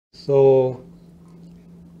So,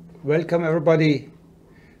 welcome everybody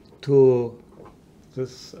to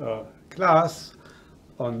this class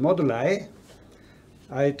on Moduli.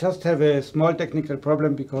 I just have a small technical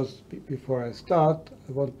problem because before I start,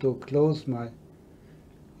 I want to close my.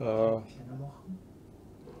 Where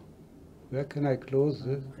can I close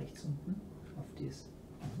this? Rechts unten auf dies.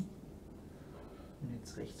 Und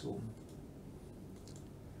jetzt rechts oben.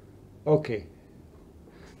 Okay,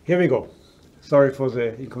 here we go. Sorry for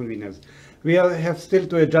the inconvenience. We have still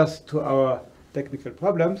to adjust to our technical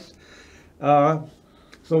problems. So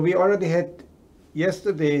we already had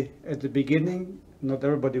yesterday at the beginning, not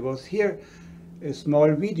everybody was here, a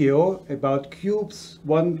small video about cubes.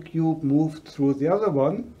 One cube moved through the other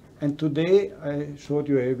one. And today I showed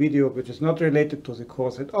you a video which is not related to the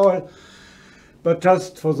course at all, but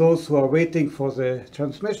just for those who are waiting for the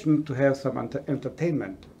transmission to have some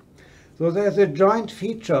entertainment. So there's a joint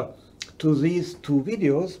feature to these two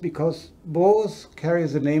videos because both carry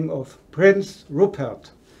the name of Prince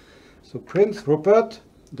Rupert. So Prince Rupert,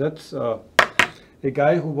 that's a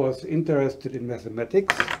guy who was interested in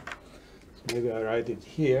mathematics. So maybe I write it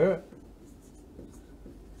here.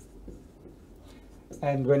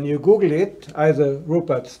 And when you Google it, either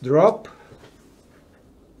Rupert's drop,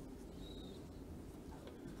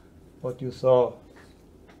 what you saw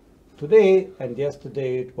today, and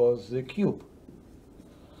yesterday it was the cube.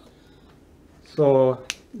 So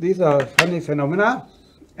these are funny phenomena,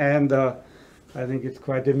 and I think it's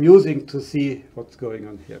quite amusing to see what's going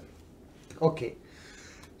on here. Okay,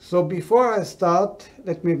 so before I start,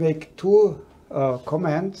 let me make two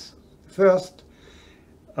comments. First,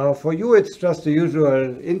 for you it's just the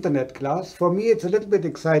usual internet class. For me it's a little bit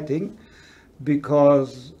exciting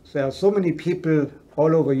because there are so many people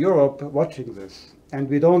all over Europe watching this. And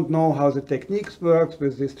we don't know how the techniques works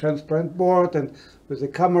with this transparent board and with the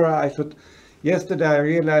camera. Yesterday I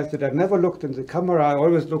realized that I never looked in the camera. I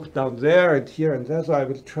always looked down there and here and there. So I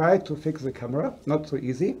will try to fix the camera. Not so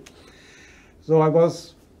easy. So I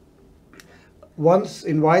was once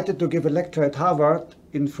invited to give a lecture at Harvard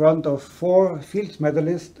in front of 4 Fields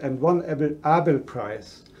medalists and 1 Abel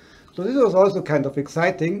Prize. So this was also kind of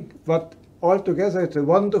exciting, but altogether it's a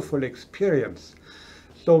wonderful experience.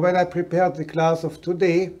 So when I prepared the class of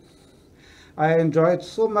today, I enjoyed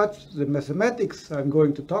so much the mathematics I'm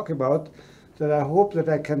going to talk about that I hope that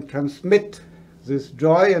I can transmit this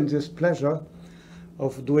joy and this pleasure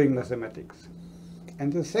of doing mathematics.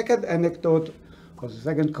 And the second anecdote, or the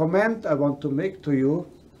second comment I want to make to you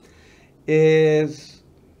is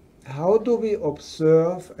how do we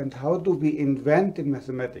observe and how do we invent in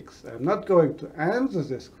mathematics? I'm not going to answer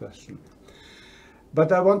this question,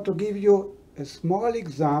 but I want to give you a small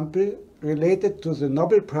example related to the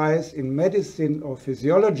Nobel Prize in Medicine or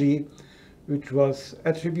Physiology, which was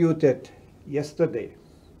attributed yesterday.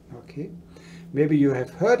 Okay, maybe you have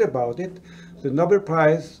heard about it. The Nobel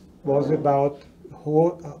Prize was about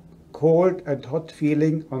cold and hot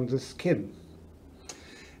feeling on the skin.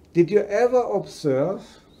 Did you ever observe,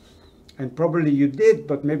 and probably you did,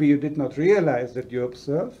 but maybe you did not realize that you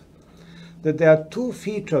observe, that there are two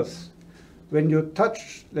features when you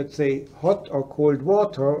touch, let's say, hot or cold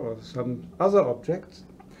water or some other objects.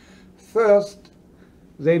 First,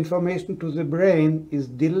 the information to the brain is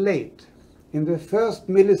delayed. In the first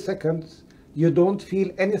milliseconds, you don't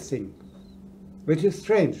feel anything, which is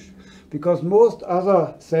strange, because most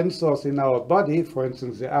other sensors in our body, for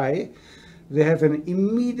instance the eye, they have an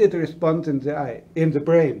immediate response in the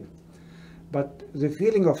brain. But the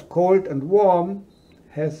feeling of cold and warm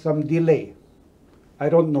has some delay. I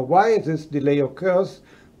don't know why this delay occurs.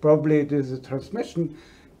 Probably it is a transmission,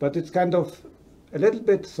 but it's kind of a little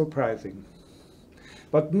bit surprising.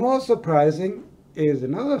 But more surprising is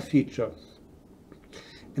another feature.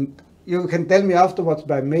 And you can tell me afterwards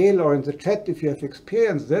by mail or in the chat if you have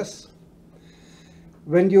experienced this.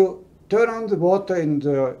 When you turn on the water in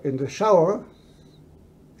the shower,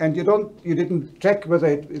 and you didn't check whether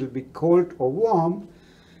it will be cold or warm,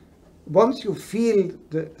 once you feel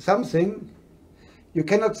something, you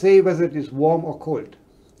cannot say whether it is warm or cold.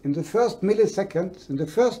 In the first milliseconds, in the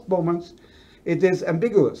first moments, it is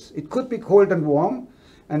ambiguous. It could be cold and warm,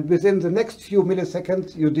 and within the next few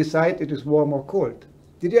milliseconds, you decide it is warm or cold.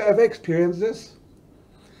 Did you ever experience this?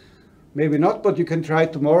 Maybe not, but you can try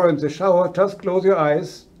tomorrow in the shower. Just close your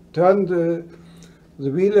eyes, turn the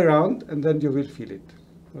wheel around, and then you will feel it.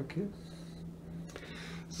 Okay.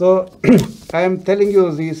 So I am telling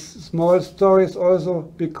you these small stories also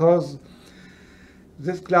because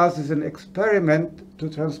this class is an experiment to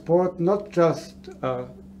transport not just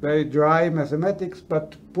very dry mathematics,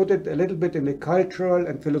 but put it a little bit in a cultural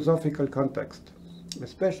and philosophical context,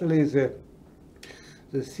 especially the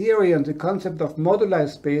the theory and the concept of moduli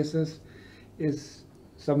spaces is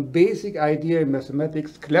some basic idea in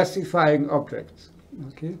mathematics classifying objects.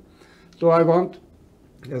 Okay, so I want,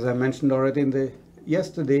 as I mentioned already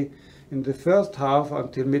yesterday, in the first half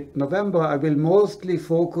until mid-November, I will mostly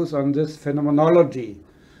focus on this phenomenology.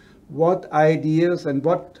 What ideas and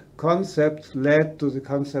what concepts led to the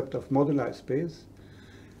concept of moduli space?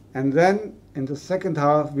 And then in the second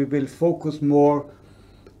half, we will focus more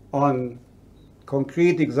on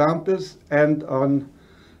concrete examples and on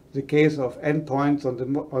the case of endpoints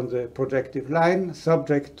on the projective line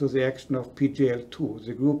subject to the action of PGL2,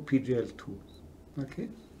 the group PGL2. Okay.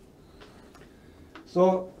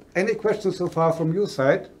 So, any questions so far from your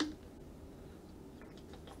side?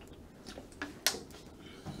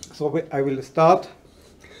 So I will start.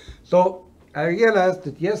 So I realized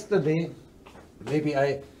that yesterday, maybe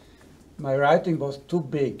my writing was too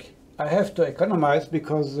big. I have to economize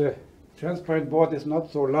because the transparent board is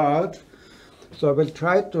not so large. So I will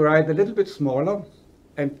try to write a little bit smaller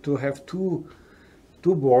and to have two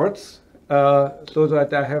boards so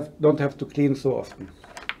that I don't have to clean so often.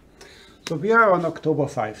 So we are on October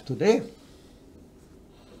 5 today.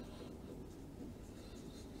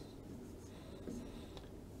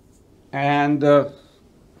 And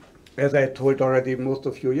as I told already most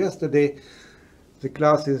of you yesterday, the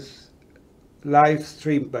class is live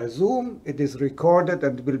streamed by Zoom. It is recorded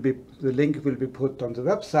and the link will be put on the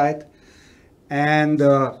website. And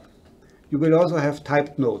you will also have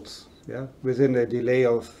typed notes, yeah, within a delay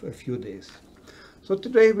of a few days. So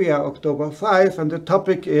today we are October 5 and the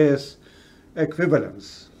topic is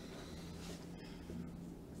equivalence.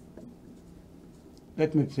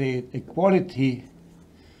 Let me say equality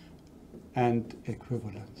and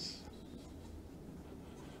equivalence.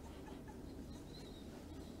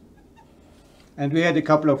 And we had a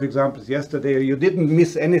couple of examples yesterday. You didn't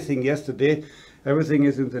miss anything yesterday. Everything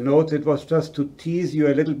is in the notes. It was just to tease you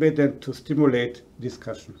a little bit and to stimulate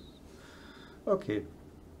discussion. Okay.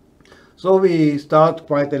 So we start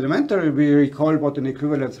quite elementary. We recall what an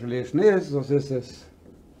equivalence relation is. So this is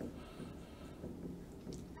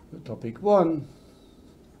topic 1.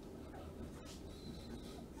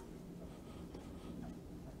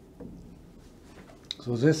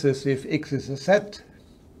 So this is if X is a set,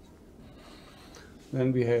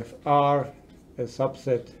 then we have R a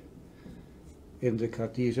subset in the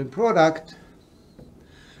Cartesian product,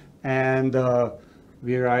 and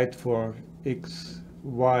we write for X,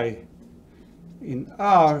 Y in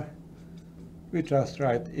R, we just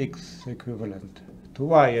write X equivalent to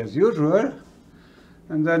Y as usual,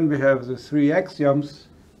 and then we have the 3 axioms.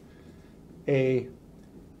 A,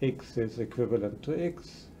 X is equivalent to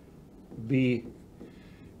X, B,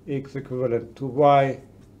 X equivalent to Y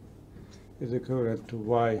is equivalent to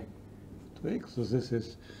Y to X. So this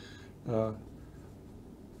is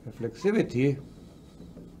reflexivity.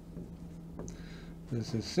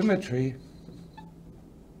 This is symmetry.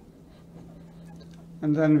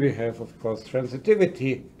 And then we have, of course,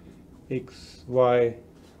 transitivity. X, Y,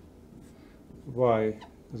 Y,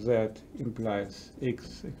 Z implies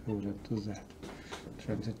X equivalent to Z.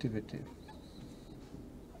 Transitivity.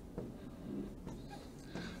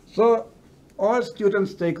 So all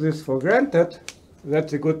students take this for granted.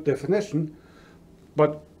 That's a good definition.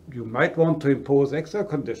 But you might want to impose extra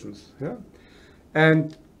conditions. Yeah?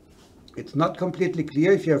 And it's not completely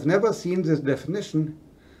clear, if you have never seen this definition,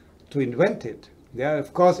 to invent it. Yeah,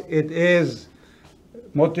 of course, it is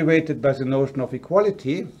motivated by the notion of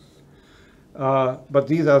equality, but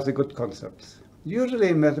these are the good concepts. Usually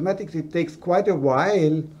in mathematics, it takes quite a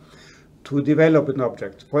while to develop an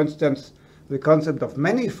object. For instance, the concept of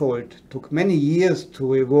manifold took many years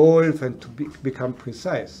to evolve and to become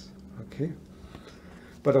precise. Okay?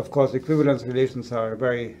 But of course, equivalence relations are a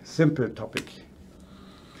very simple topic.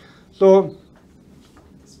 So,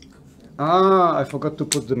 I forgot to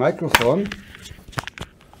put the microphone.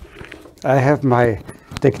 I have my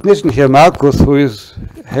technician here, Markus, who is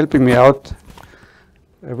helping me out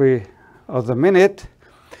every other minute.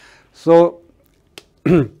 So,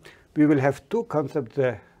 we will have two concepts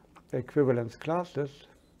there. Equivalence classes.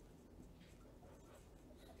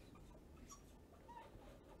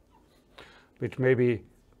 Which maybe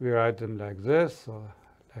we write them like this or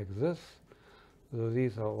like this. So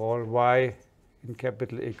these are all Y in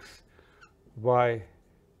capital X, Y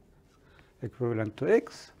equivalent to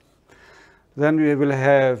X. Then we will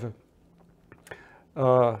have,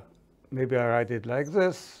 maybe I write it like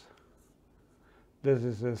this. This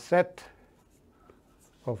is a set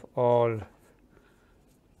of all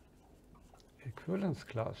equivalence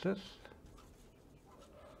classes.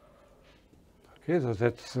 Okay, so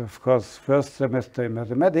that's, of course, first semester in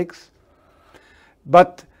mathematics.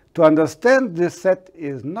 But to understand this set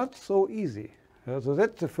is not so easy. So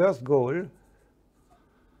that's the first goal.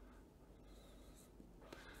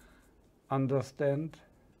 Understand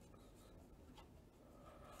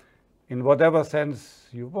in whatever sense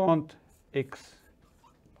you want x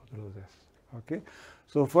modulo this. Okay.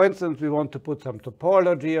 So for instance, we want to put some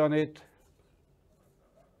topology on it,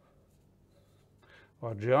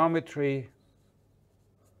 or geometry,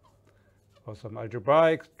 or some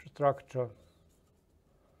algebraic structure,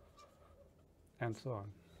 and so on.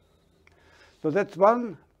 So that's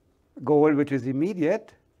one goal which is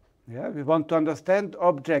immediate. Yeah, we want to understand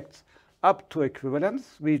objects up to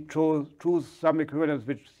equivalence. We choose some equivalence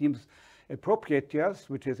which seems appropriate to us,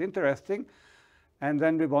 which is interesting. And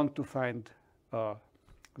then we want to find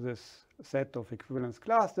this set of equivalence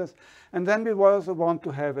classes. And then we also want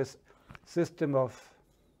to have a system of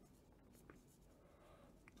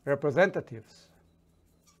representatives.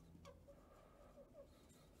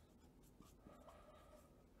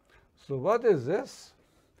 So what is this?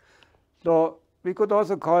 So we could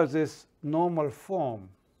also call this normal form.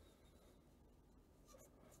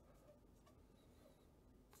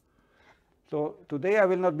 So today I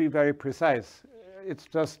will not be very precise. It's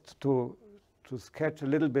just to sketch a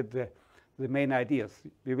little bit the main ideas.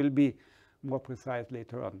 We will be more precise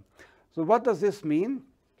later on. So what does this mean?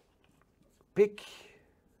 Pick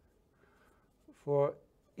for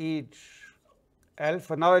each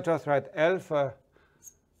alpha. Now I just write alpha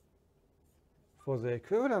for the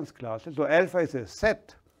equivalence classes. So alpha is a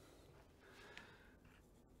set,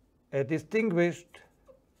 a distinguished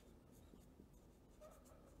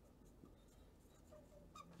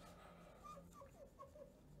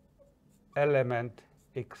element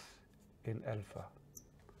x in alpha.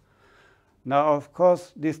 Now, of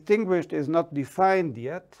course, distinguished is not defined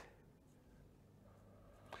yet,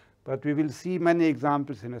 but we will see many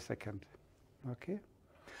examples in a second. Okay?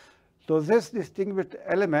 So this distinguished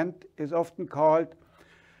element is often called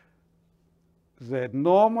the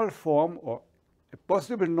normal form, or a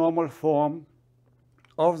possible normal form,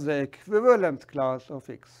 of the equivalence class of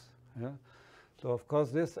x. Yeah? So of course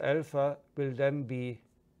this alpha will then be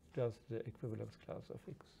just the equivalence class of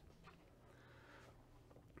x.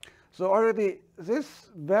 So already this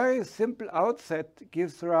very simple outset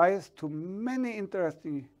gives rise to many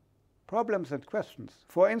interesting problems and questions.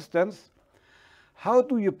 For instance, how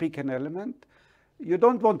do you pick an element? You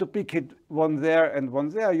don't want to pick it one there and one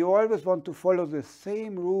there. You always want to follow the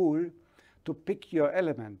same rule to pick your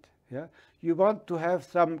element. Yeah? You want to have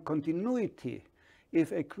some continuity.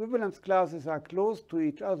 If equivalence classes are close to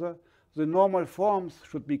each other, the normal forms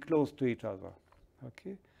should be close to each other.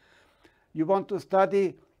 Okay? You want to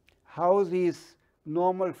study how these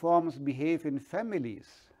normal forms behave in families.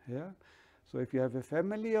 Yeah? So if you have a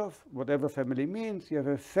family of, whatever family means, you have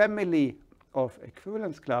a family of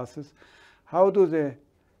equivalence classes, how do the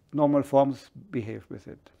normal forms behave with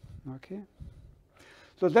it? Okay?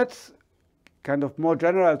 So that's kind of more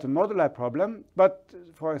general as a moduli problem, but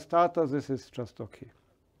for a starter, this is just okay.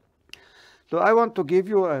 So I want to give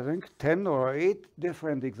you, I think, 10 or 8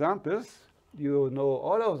 different examples. You know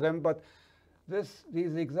all of them, but these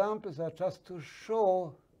examples are just to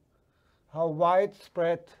show how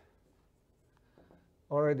widespread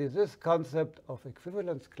already this concept of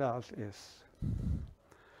equivalence class is.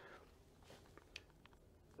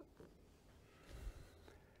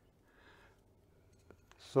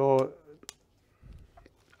 So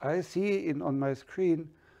I see on my screen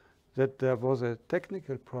that there was a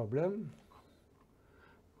technical problem.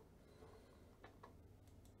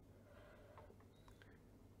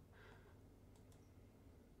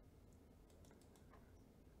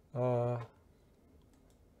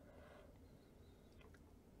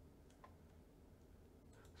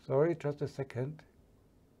 Sorry, just a second.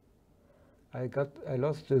 I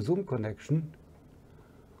lost the Zoom connection.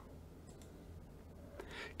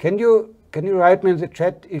 Can you write me in the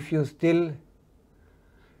chat if you still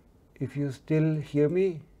hear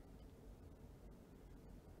me?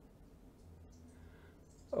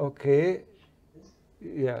 Okay.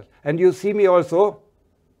 Yes. And you see me also?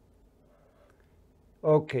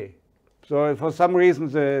 Okay. So for some reason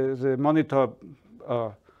the monitor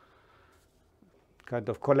kind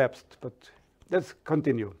of collapsed, but let's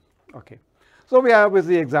continue. Okay. So we are with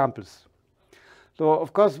the examples. So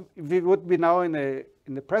of course we would be now in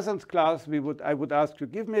the presence class. I would ask you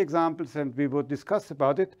give me examples and we would discuss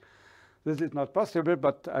about it. This is not possible,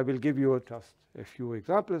 but I will give you just a few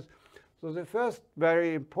examples. So the first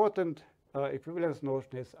very important equivalence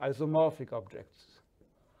notion is isomorphic objects.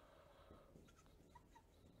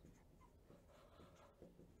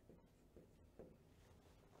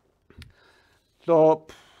 So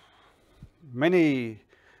many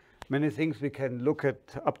things we can look at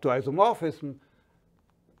up to isomorphism,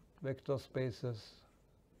 vector spaces,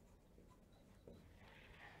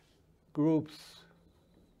 groups,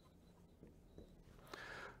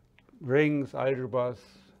 rings, algebras.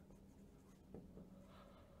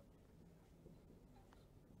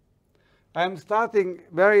 I'm starting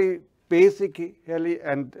very basically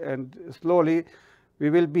and slowly. We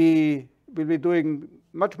will be doing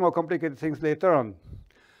much more complicated things later on.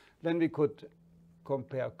 Then we could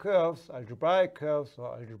compare curves, algebraic curves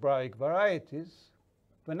or algebraic varieties.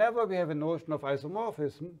 Whenever we have a notion of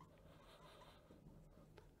isomorphism,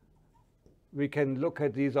 we can look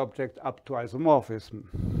at these objects up to isomorphism.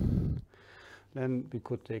 Then we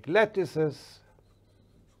could take lattices,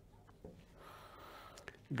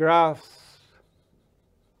 graphs,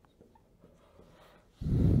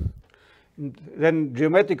 then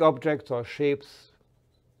geometric objects or shapes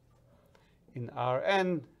in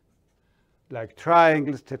Rn, like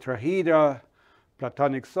triangles, tetrahedra,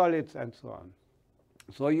 platonic solids, and so on.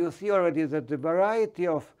 So you see already that the variety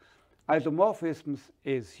of isomorphisms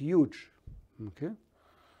is huge. Okay?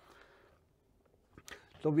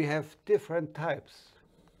 So we have different types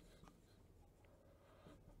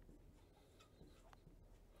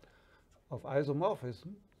of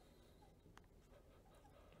isomorphism.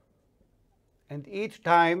 And each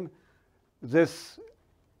time this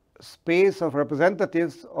space of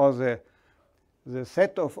representatives or the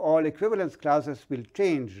set of all equivalence classes will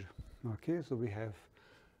change. Okay, so we have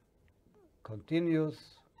continuous,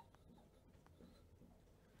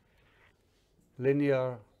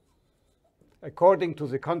 linear, according to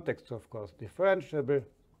the context, of course, differentiable,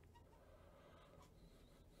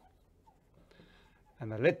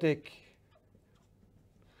 analytic,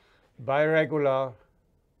 biregular,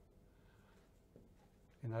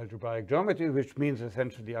 in algebraic geometry, which means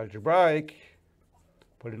essentially algebraic,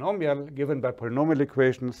 polynomial, given by polynomial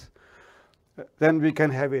equations. Then we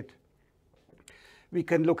can have it. We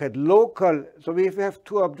can look at local. So if we have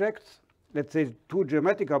two objects, let's say two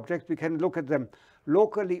geometric objects, we can look at them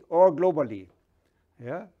locally or globally.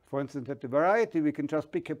 Yeah. For instance, at the variety, we can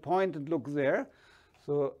just pick a point and look there.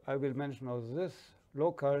 So I will mention also this,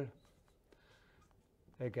 local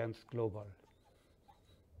against global.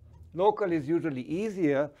 Local is usually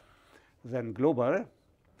easier than global,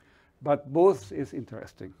 but both is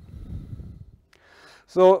interesting.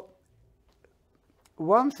 So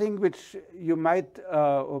one thing which you might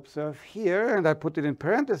observe here, and I put it in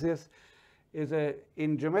parentheses, is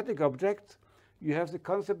in geometric objects, you have the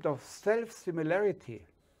concept of self-similarity.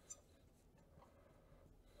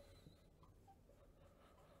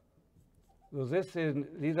 So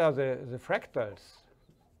these are the fractals.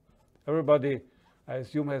 Everybody, I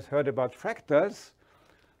assume, has heard about fractals,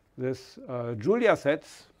 this Julia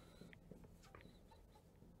sets.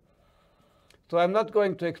 So I'm not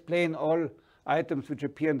going to explain all items which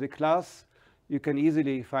appear in the class. You can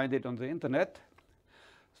easily find it on the internet.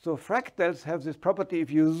 So fractals have this property. If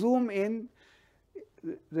you zoom in,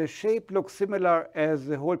 the shape looks similar as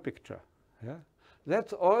the whole picture. Yeah?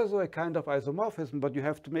 That's also a kind of isomorphism, but you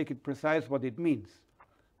have to make it precise what it means.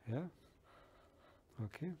 Yeah?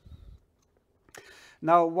 Okay.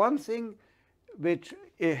 Now, one thing which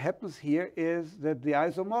happens here is that the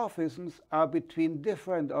isomorphisms are between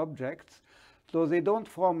different objects, so they don't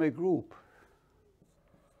form a group.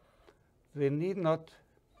 They need not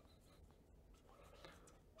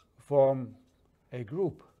form a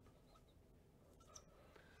group.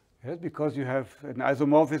 Yes, because you have an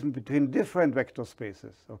isomorphism between different vector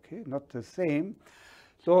spaces, okay, not the same.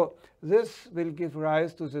 So this will give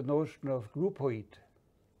rise to the notion of groupoid.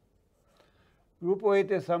 Groupoid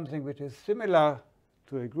is something which is similar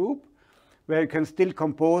to a group, where you can still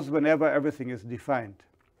compose whenever everything is defined.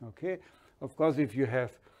 Okay? Of course, if you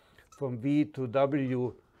have from V to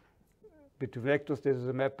W between vectors, this is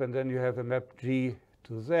a map, and then you have a map G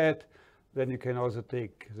to Z, then you can also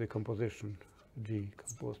take the composition G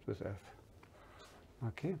composed with F.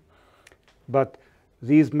 Okay? But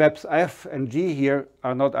these maps F and G here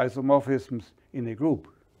are not isomorphisms in a group.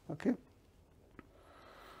 Okay?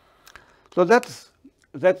 So that's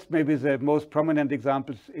maybe the most prominent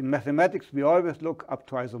examples. In mathematics, we always look up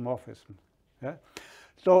to isomorphism. Yeah?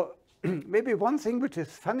 So maybe one thing which is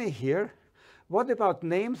funny here, what about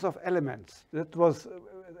names of elements? That was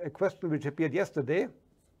a question which appeared yesterday.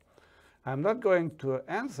 I'm not going to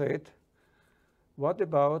answer it. What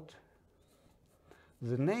about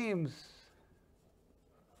the names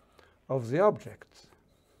of the objects?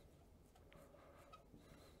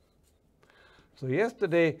 So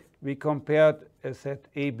yesterday, we compared a set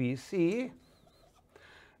ABC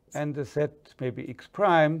and a set maybe X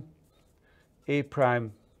prime, A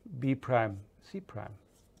prime, B prime, C prime.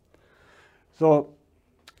 So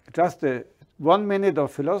just 1 minute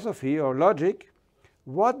of philosophy or logic.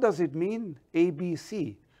 What does it mean,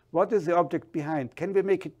 ABC? What is the object behind? Can we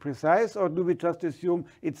make it precise, or do we just assume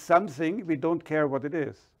it's something, we don't care what it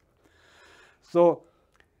is? So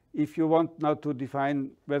if you want now to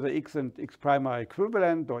define whether x and x prime are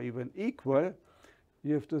equivalent or even equal,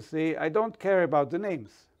 you have to say, I don't care about the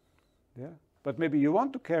names. Yeah? But maybe you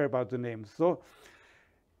want to care about the names. So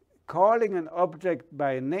calling an object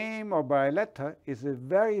by name or by letter is a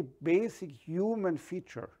very basic human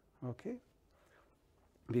feature. Okay?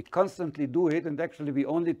 We constantly do it, and actually we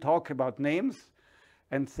only talk about names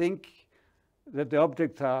and think that the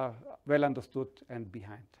objects are well understood and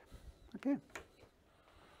behind. Okay?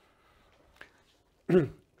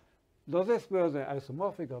 So these were the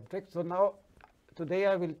isomorphic objects. So now, today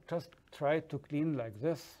I will just try to clean like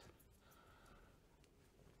this.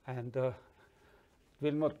 And it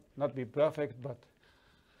will not be perfect, but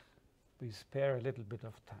we spare a little bit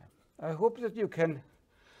of time. I hope that you can,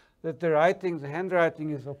 that the writing, the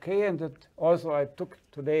handwriting is okay, and that also I took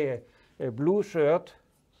today a blue shirt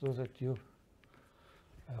so that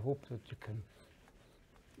I hope that you can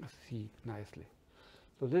see nicely.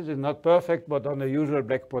 So this is not perfect, but on a usual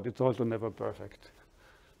blackboard, it's also never perfect.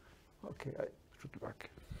 Okay, I should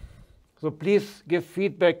work. So please give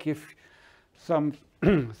feedback if some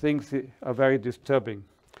things are very disturbing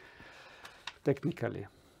technically.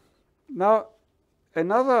 Now,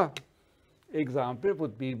 another example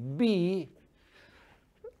would be B.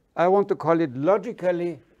 I want to call it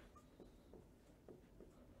logically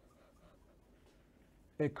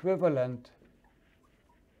equivalent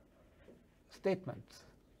statements.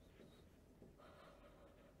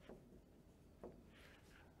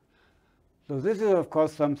 So this is, of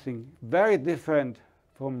course, something very different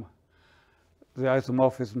from the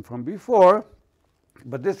isomorphism from before,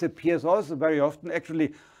 but this appears also very often.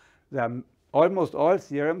 Actually, there are almost all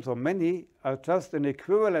theorems, or many, are just an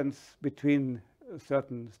equivalence between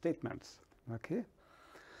certain statements. Okay?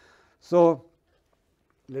 So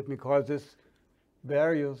let me call this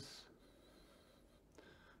various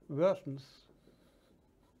versions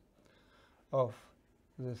of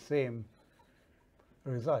the same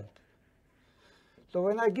result. So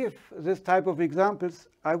when I give this type of examples,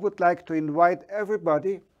 I would like to invite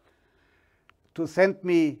everybody to send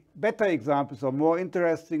me better examples or more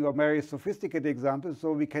interesting or very sophisticated examples,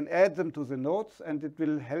 so we can add them to the notes, and it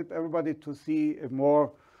will help everybody to see a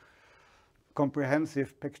more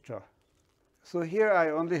comprehensive picture. So here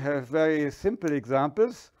I only have very simple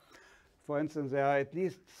examples. For instance, there are at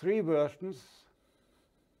least 3 versions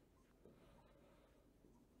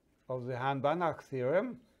of the Hahn-Banach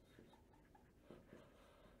theorem.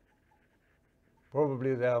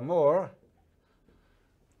 Probably there are more.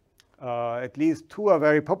 At least 2 are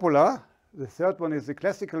very popular. The third one is the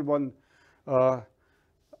classical one,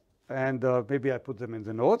 and maybe I put them in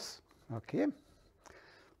the notes. Okay.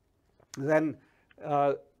 Then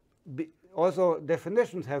also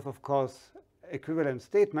definitions have, of course, equivalent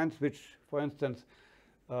statements, which, for instance,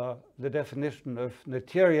 the definition of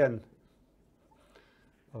Noetherian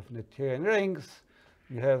rings,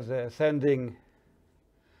 you have the ascending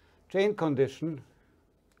chain condition,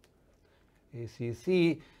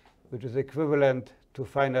 ACC, which is equivalent to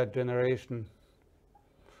finite generation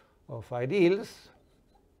of ideals.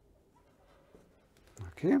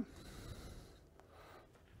 Okay.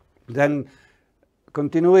 Then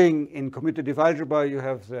continuing in commutative algebra, you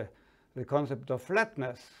have the concept of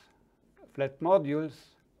flatness, flat modules.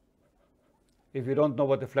 If you don't know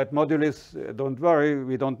what a flat module is, don't worry,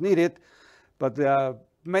 we don't need it. But there are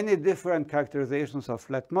many different characterizations of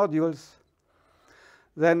flat modules.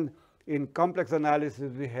 Then in complex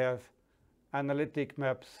analysis, we have analytic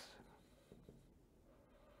maps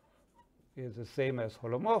is the same as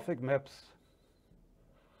holomorphic maps.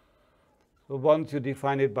 So once you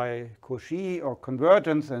define it by Cauchy or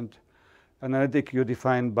convergence, and analytic you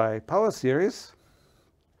define by power series.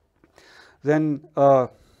 Then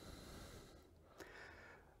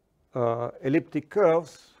elliptic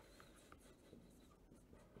curves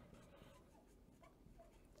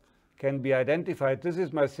can be identified. This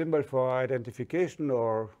is my symbol for identification,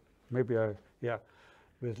 or maybe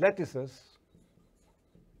with lattices.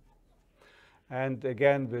 And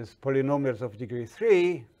again, with polynomials of degree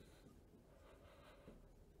 3,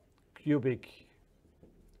 cubic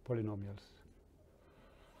polynomials.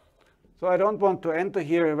 So I don't want to enter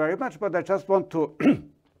here very much, but I just want to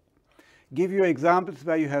give you examples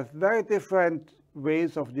where you have very different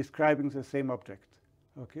ways of describing the same object.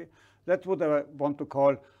 Okay? That's what I want to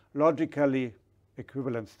call logically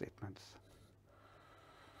equivalent statements.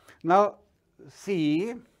 Now,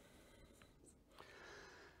 C,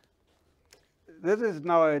 this is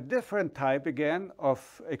now a different type again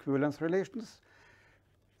of equivalence relations.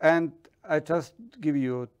 And I just give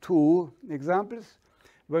you two examples.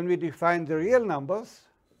 When we define the real numbers,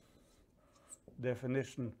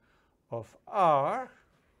 definition of R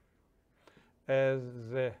as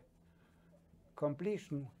the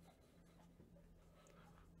completion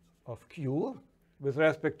of Q with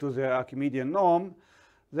respect to the Archimedean norm,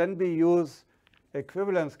 then we use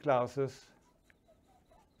equivalence classes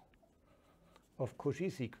of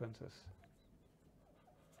Cauchy sequences.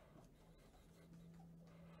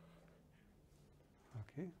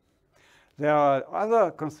 Okay. There are other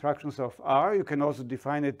constructions of R. You can also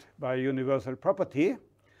define it by universal property.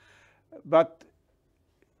 But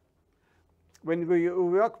when you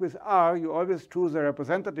work with R, you always choose a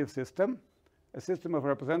representative system, a system of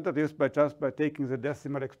representatives by taking the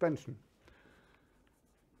decimal expansion.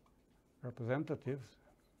 Representatives.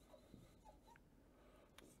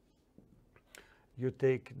 You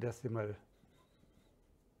take decimal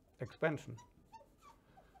expansion.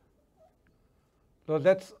 So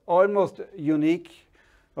that's almost unique.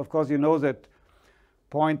 Of course, you know that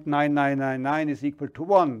 0.9999 is equal to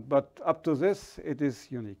 1, but up to this, it is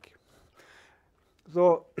unique.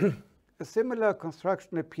 So a similar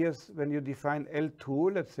construction appears when you define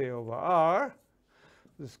L2, let's say, over R,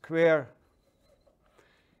 the square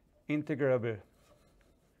integrable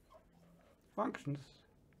functions.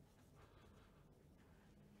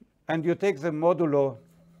 And you take the modulo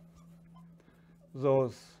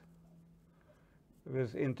those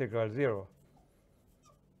with integral 0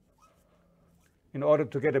 in order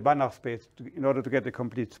to get a Banach space, in order to get a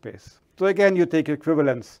complete space. So again, you take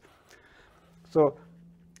equivalence. So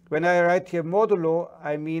when I write here modulo,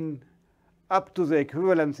 I mean up to the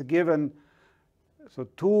equivalence given. So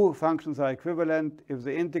two functions are equivalent if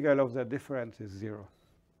the integral of their difference is 0.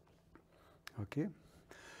 Okay.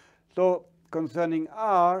 So concerning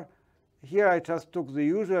R, here I just took the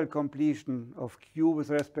usual completion of Q with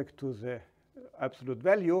respect to the absolute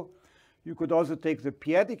value. You could also take the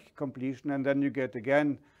p-adic completion, and then you get,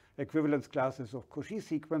 again, equivalence classes of Cauchy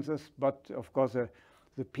sequences, but of course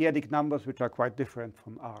the p-adic numbers, which are quite different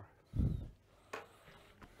from R.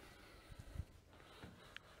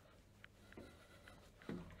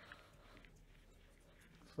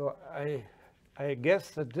 So I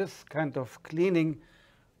guess that this kind of cleaning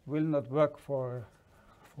will not work for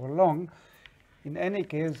long. In any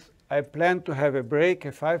case, I plan to have a break,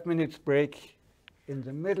 a 5 minutes break in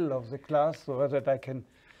the middle of the class so that I can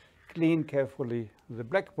clean carefully the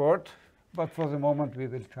blackboard. But for the moment, we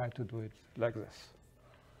will try to do it like this.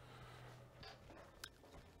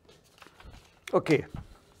 OK.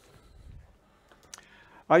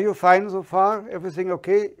 Are you fine so far? Everything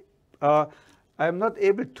OK? I'm not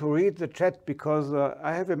able to read the chat because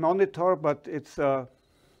I have a monitor, but it's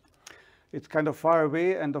kind of far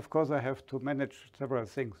away. And of course, I have to manage several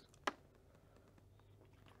things.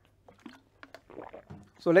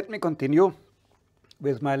 So let me continue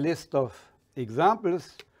with my list of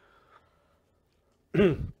examples.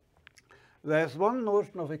 There's one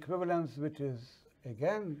notion of equivalence which is,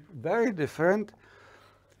 again, very different.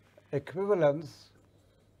 Equivalence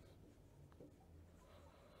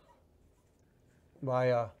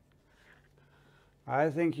via, I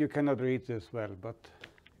think you cannot read this well, but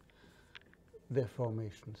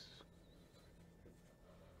deformations.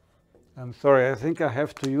 I'm sorry, I think I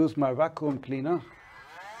have to use my vacuum cleaner.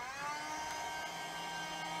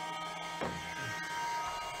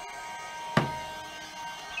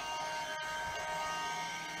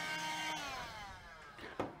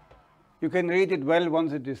 You can read it well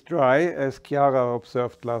once it is dry, as Chiara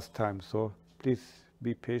observed last time, so please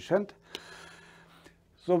be patient.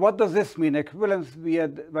 So what does this mean? Equivalence via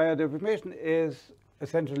deformation is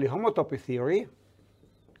essentially homotopy theory.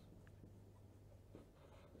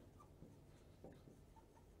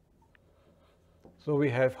 So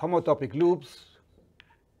we have homotopic loops,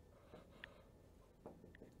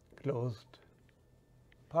 closed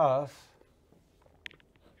path.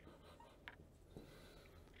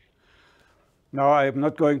 Now, I'm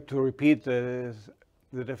not going to repeat the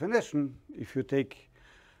definition. If you take,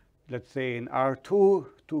 let's say, in R2,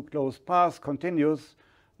 two closed paths continuous,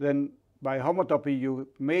 then by homotopy, you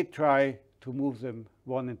may try to move them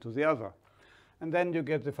one into the other. And then you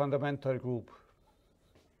get the fundamental group.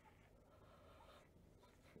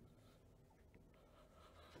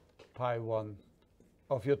 Pi1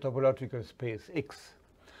 of your topological space X.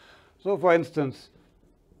 So for instance,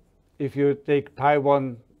 if you take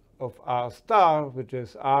pi1 of R star, which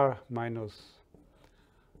is R minus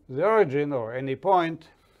the origin or any point,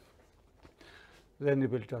 then you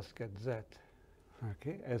will just get Z,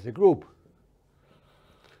 okay, as a group.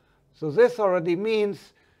 So this already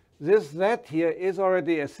means this Z here is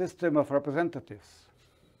already a system of representatives.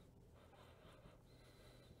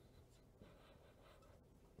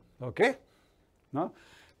 Okay? No?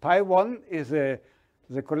 Pi 1 is the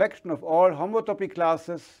collection of all homotopy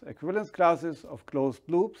classes, equivalence classes of closed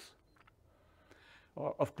loops,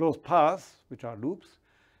 or of closed paths, which are loops.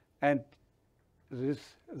 And this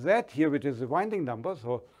Z here, which is the winding number,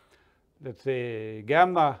 so let's say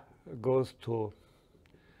gamma goes to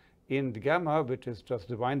int gamma, which is just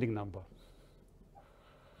the winding number.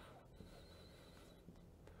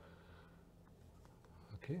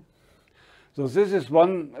 Okay. So this is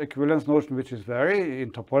one equivalence notion which is very,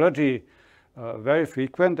 in topology, very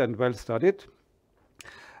frequent and well studied.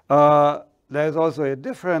 There is also a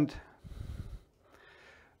different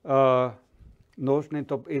notion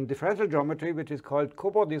in differential geometry, which is called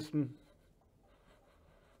cobordism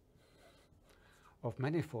of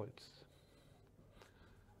manifolds.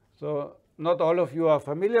 So not all of you are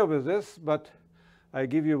familiar with this, but I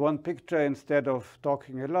give you one picture instead of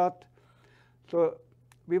talking a lot. So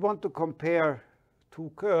we want to compare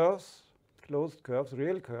two curves, closed curves,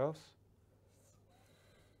 real curves.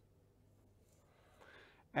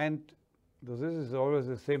 And this is always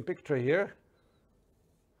the same picture here.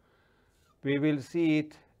 We will see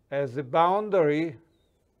it as the boundary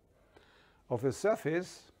of a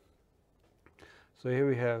surface. So here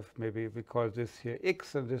we have, maybe we call this here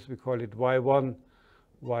x, and this we call it y1,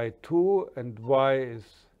 y2, and y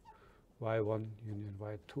is y1 union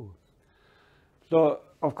y2. So,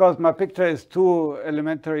 of course, my picture is too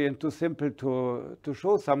elementary and too simple to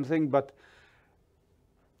show something, but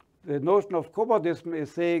the notion of cobordism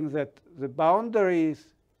is saying that the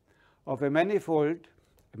boundaries of a manifold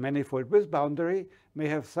with boundary, may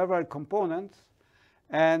have several components,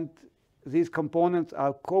 and these components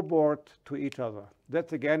are cobord to each other.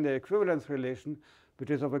 That's again the equivalence relation,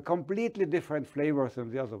 which is of a completely different flavor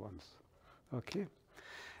than the other ones. Okay,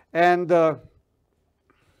 and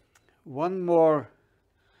one more.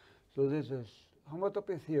 So this is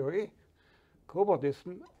homotopy theory,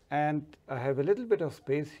 cobordism, and I have a little bit of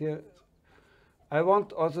space here. I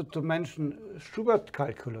want also to mention Schubert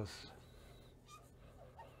calculus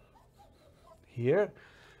here,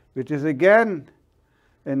 which is again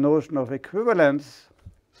a notion of equivalence.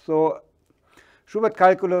 So Schubert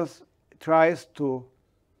calculus tries to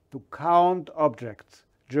count objects,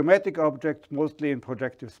 geometric objects, mostly in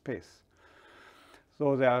projective space.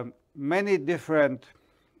 So there are many different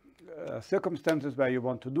circumstances where you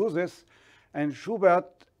want to do this, and Schubert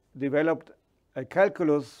developed a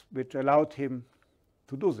calculus which allowed him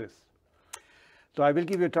to do this. So I will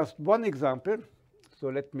give you just one example. So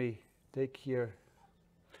let me take here.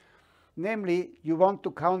 Namely, you want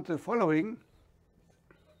to count the following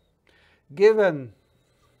given,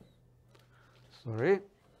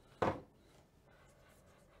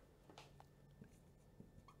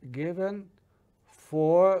 given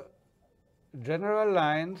 4 general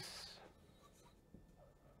lines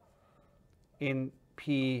in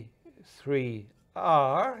P3R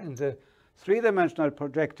in the three-dimensional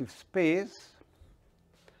projective space,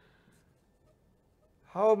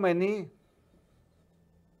 how many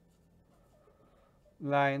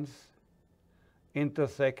lines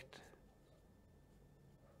intersect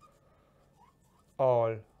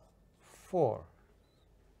all 4?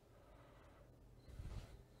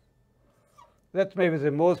 That's maybe the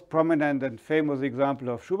most prominent and famous example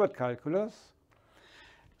of Schubert calculus.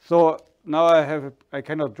 So now I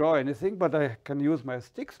cannot draw anything, but I can use my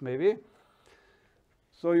sticks maybe.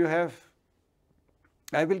 So you have,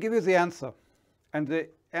 I will give you the answer. And the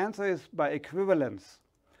answer is by equivalence.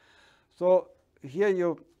 So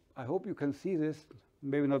here I hope you can see this,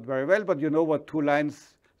 maybe not very well, but you know what two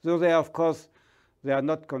lines, so they are, of course, they are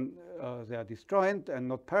not, they are disjoint and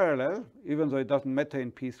not parallel, even though it doesn't matter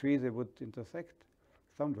in P3, they would intersect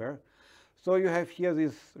somewhere. So you have here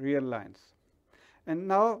these real lines. And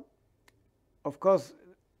now, of course,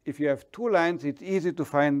 if you have two lines, it's easy to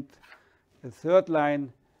find a third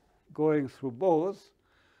line going through both,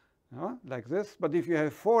 like this. But if you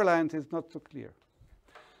have 4 lines, it's not so clear.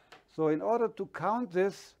 So in order to count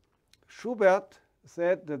this, Schubert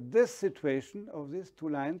said that this situation of these 2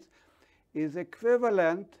 lines is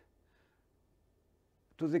equivalent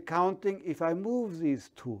to the counting if I move these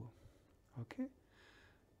 2. Okay?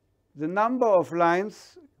 The number of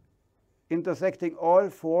lines intersecting all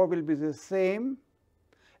 4 will be the same,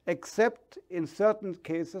 except in certain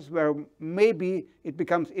cases where maybe it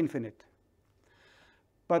becomes infinite.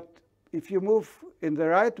 But if you move in the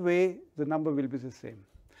right way, the number will be the same.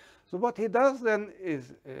 So what he does then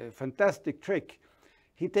is a fantastic trick.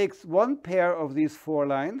 He takes one pair of these 4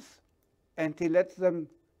 lines and he lets them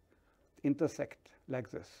intersect like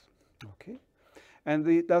this. Okay, and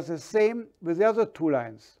he does the same with the other two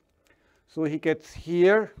lines. So he gets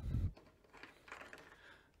here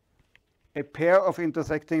a pair of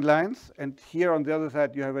intersecting lines, and here on the other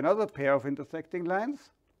side you have another pair of intersecting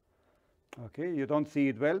lines. Okay, you don't see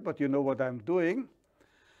it well, but you know what I'm doing.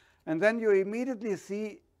 And then you immediately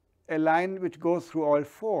see a line which goes through all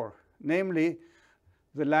four, namely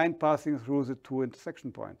the line passing through the two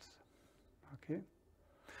intersection points. Okay,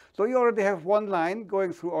 so you already have one line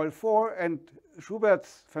going through all four, and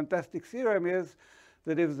Schubert's fantastic theorem is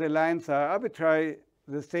that if the lines are arbitrary,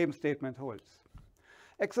 the same statement holds.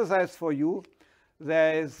 Exercise for you,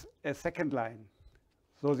 there is a second line.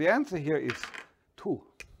 So the answer here is 2.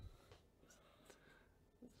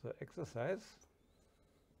 So exercise,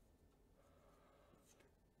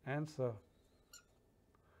 answer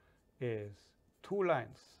is 2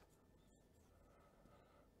 lines.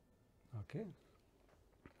 Okay.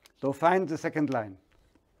 So find the second line.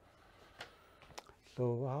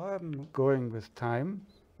 So how I'm going with time?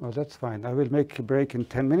 Oh, that's fine. I will make a break in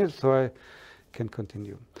 10 minutes so I can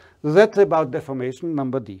continue. So that's about deformation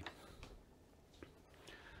number D.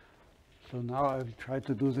 So now I will try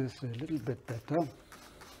to do this a little bit better.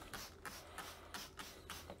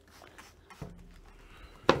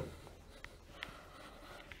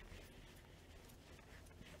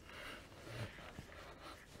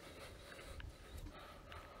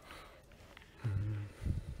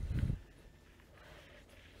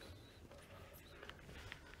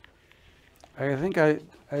 I think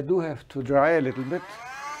I do have to dry a little bit.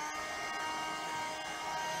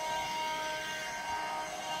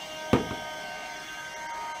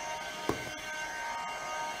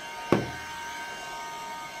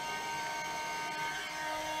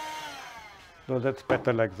 So that's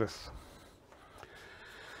better like this.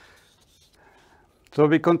 So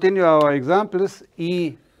we continue our examples.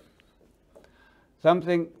 E,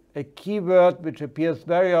 something, a keyword which appears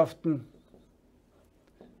very often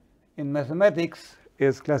in mathematics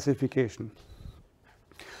is classification.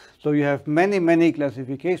 So you have many, many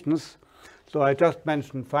classifications. So I just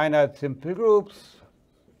mentioned finite simple groups,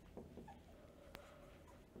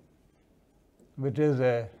 which is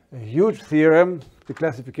a huge theorem, the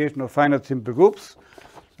classification of finite simple groups,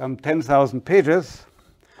 some 10,000 pages.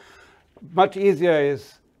 Much easier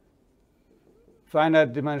is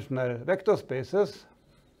finite dimensional vector spaces,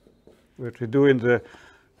 which we do in the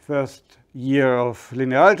first year of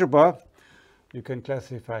linear algebra. You can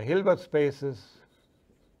classify Hilbert spaces.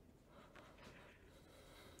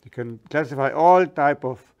 You can classify all type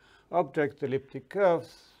of objects, elliptic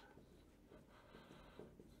curves,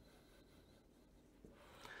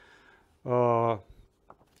 or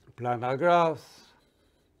planar graphs,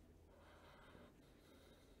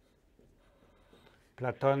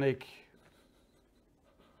 Platonic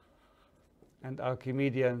and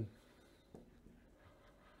Archimedean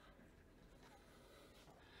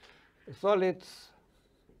solids,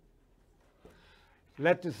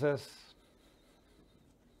 lattices,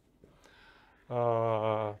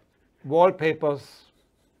 wallpapers.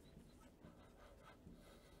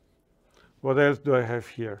 What else do I have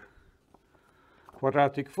here?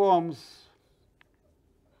 Quadratic forms.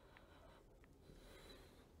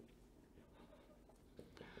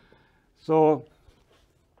 So,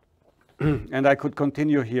 and I could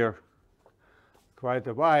continue here quite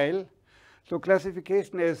a while. So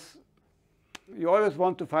classification is, you always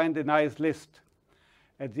want to find a nice list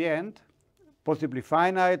at the end, possibly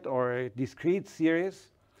finite or a discrete series.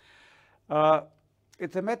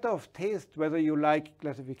 It's a matter of taste whether you like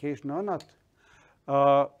classification or not.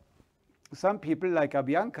 Some people, like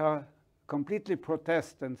Abianca, completely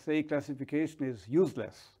protest and say classification is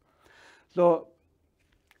useless. So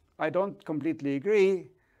I don't completely agree,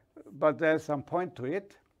 but there's some point to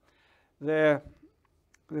it. The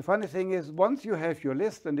funny thing is, once you have your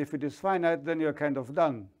list, and if it is finite, then you're kind of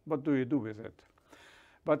done. What do you do with it?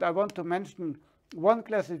 But I want to mention one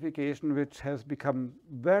classification which has become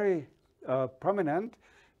very prominent,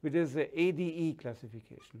 which is the ADE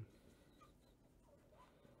classification.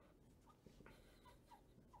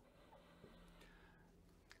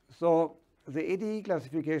 So the ADE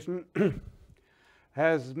classification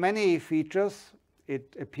has many features.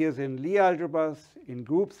 It appears in Lie algebras, in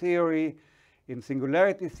group theory, in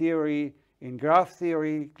singularity theory, in graph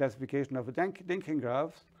theory, classification of Dynkin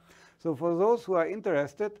graphs. So for those who are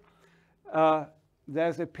interested,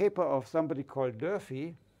 there's a paper of somebody called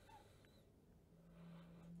Durfee.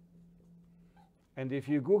 And if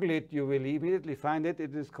you Google it, you will immediately find it.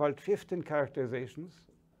 It is called 15 characterizations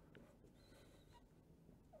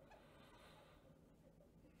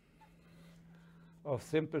of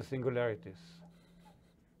simple singularities.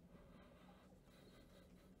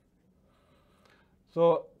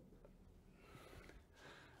 So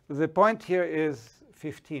the point here is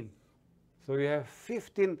 15. So you have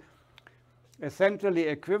 15 essentially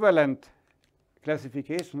equivalent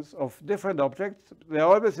classifications of different objects. They're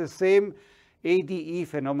always the same ADE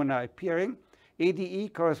phenomena appearing.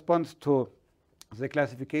 ADE corresponds to the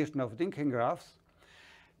classification of Dynkin graphs,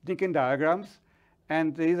 Dynkin diagrams,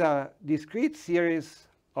 and these are discrete series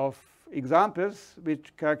of examples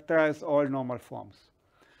which characterize all normal forms.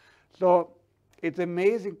 So it's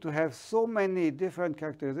amazing to have so many different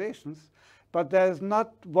characterizations, but there is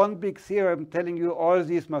not one big theorem telling you all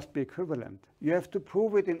these must be equivalent. You have to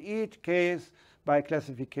prove it in each case by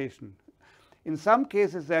classification. In some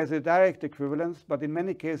cases, there is a direct equivalence, but in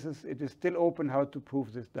many cases, it is still open how to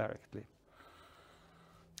prove this directly.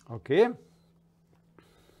 Okay.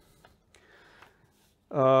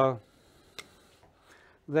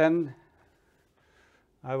 Then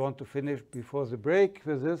I want to finish before the break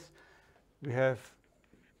with this. We have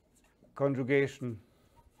conjugation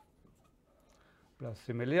plus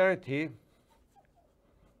similarity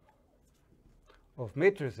of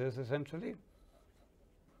matrices, essentially.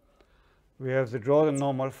 We have the Jordan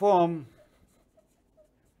normal form.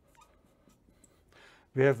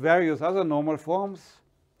 We have various other normal forms.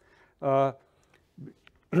 The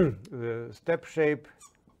step shape,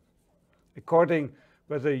 according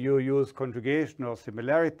whether you use conjugation or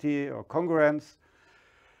similarity or congruence.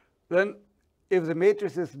 Then if the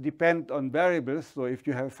matrices depend on variables, so if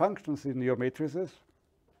you have functions in your matrices,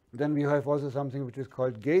 then we have also something which is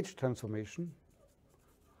called gauge transformation.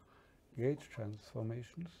 Gauge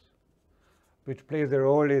transformations, which plays a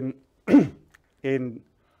role in, in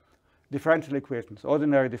differential equations,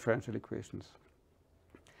 ordinary differential equations.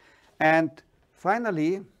 And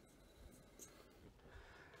finally,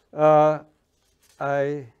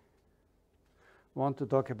 I want to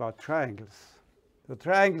talk about triangles. The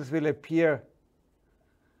triangles will appear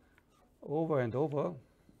over and over.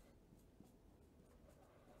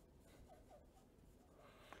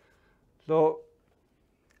 So,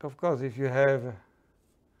 of course, if you have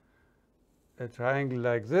a triangle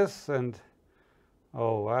like this, and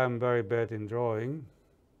oh, I'm very bad in drawing.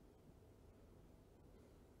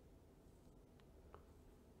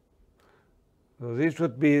 So these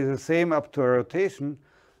should be the same up to a rotation.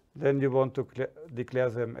 Then you want to declare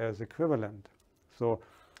them as equivalent. So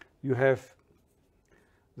you have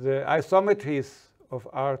the isometries of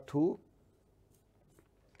R2,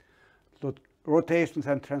 so rotations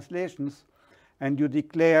and translations, and you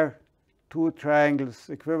declare two triangles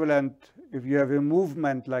equivalent if you have a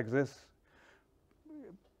movement like this,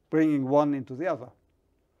 bringing one into the other.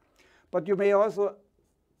 But you may also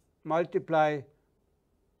multiply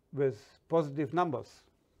with positive numbers,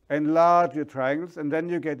 enlarge your triangles, and then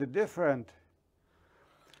you get a different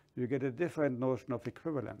notion of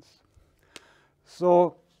equivalence.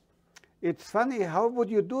 So it's funny, how would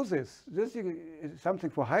you do this? This is something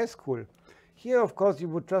for high school. Here, of course, you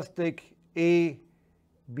would just take A,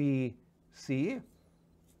 B, C.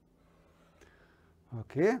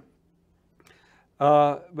 Okay.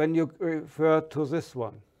 When you refer to this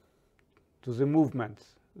one, to the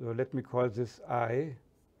movements, so let me call this I.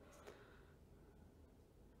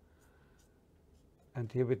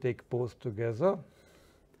 And here we take both together.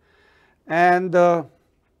 And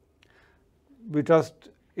we just,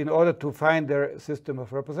 in order to find the system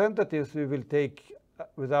of representatives, we will take,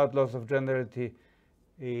 without loss of generality,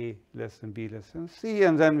 A less than B less than C.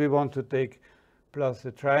 And then we want to take plus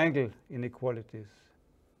the triangle inequalities.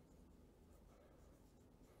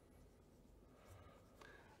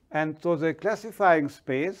 And so the classifying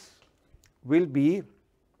space will be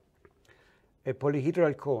a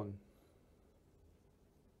polyhedral cone.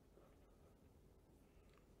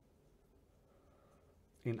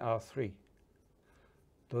 In R3.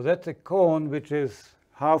 So that's a cone which is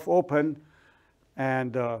half open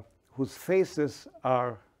and whose faces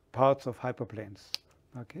are parts of hyperplanes.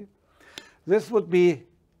 Okay? This would be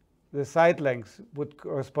the side length would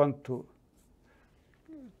correspond to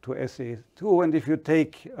SA2, and if you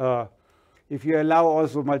take, if you allow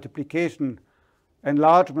also multiplication,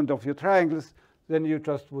 enlargement of your triangles, then you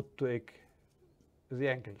just would take the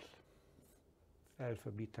angles, alpha,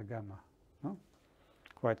 beta, gamma. No?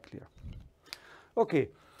 Quite clear. Okay,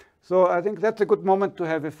 so I think that's a good moment to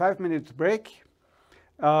have a 5 minutes break.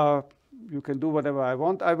 You can do whatever I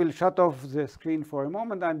want. I will shut off the screen for a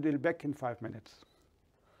moment and we'll be back in 5 minutes.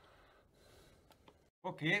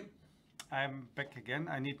 Okay, I'm back again.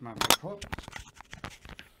 I need my micro.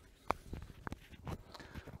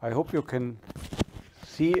 I hope you can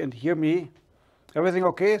see and hear me. Everything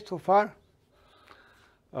okay so far?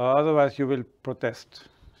 Otherwise you will protest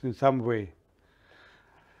in some way.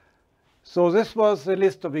 So this was a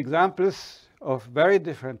list of examples of very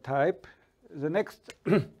different type. The next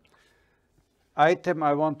item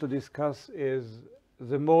I want to discuss is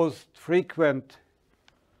the most frequent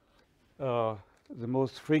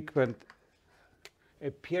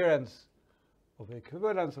appearance of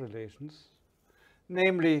equivalence relations,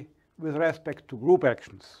 namely with respect to group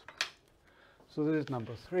actions. So this is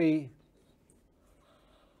number 3,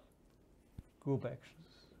 group actions.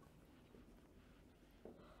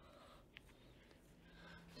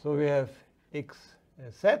 So we have X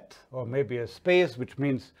a set, or maybe a space, which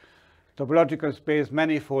means topological space,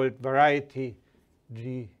 manifold, variety,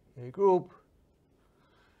 G a group,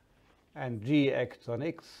 and G acts on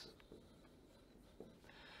X.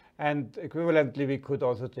 And equivalently, we could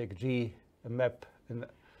also take G, a map,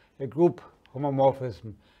 a group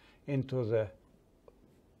homomorphism into the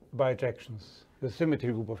bijections, the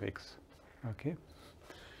symmetry group of X. Okay.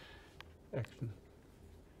 Action.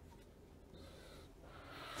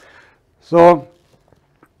 So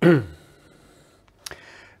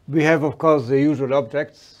we have, of course, the usual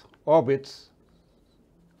objects, orbits,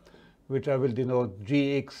 which I will denote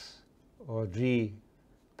Gx or G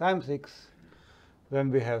times X. Then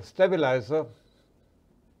we have stabilizer,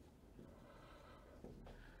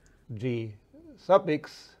 G sub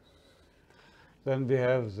X. Then we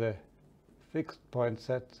have the fixed point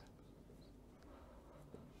set,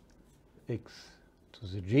 X to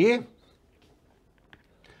the G.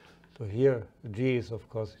 So here G is, of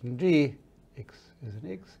course, in G, X is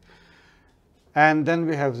in X. And then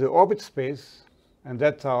we have the orbit space, and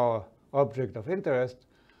that's our object of interest,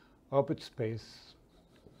 orbit space,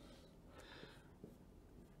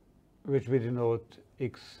 which we denote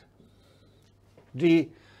X G.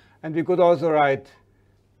 And we could also write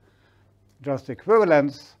just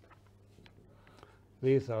equivalence.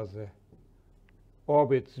 These are the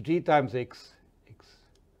orbits G times X, X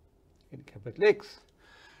in capital X.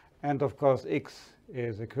 And of course, X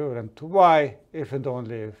is equivalent to Y if and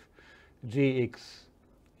only if Gx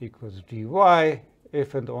equals Gy,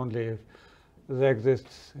 if and only if there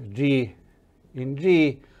exists G in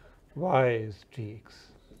G, Y is Gx.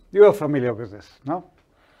 You are familiar with this, no?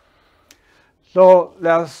 So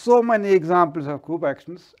there are so many examples of group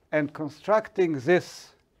actions, and constructing this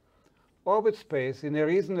orbit space in a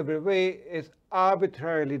reasonable way is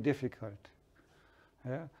arbitrarily difficult.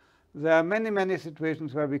 Yeah? There are many, many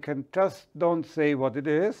situations where we can just don't say what it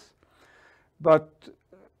is, but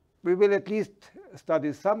we will at least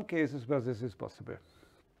study some cases where this is possible.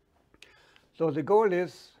 So the goal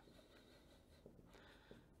is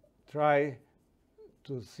try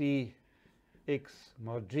to see X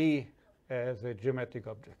mod G as a geometric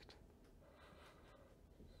object.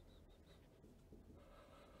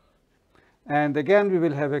 And again, we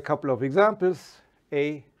will have a couple of examples.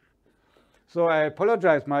 So I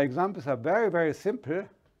apologize, my examples are very, very simple.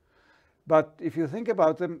 But if you think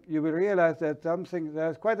about them, you will realize that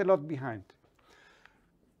there's quite a lot behind.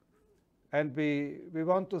 And we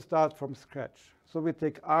want to start from scratch. So we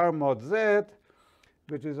take R mod Z,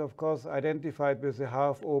 which is, of course, identified with the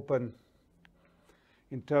half-open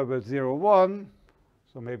interval 0, 1.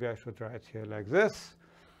 So maybe I should write here like this.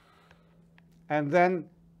 And then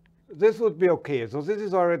this would be OK. So this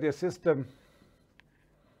is already a system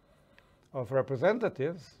of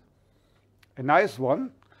representatives, a nice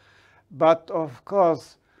one. But of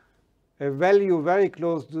course, a value very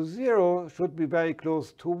close to 0 should be very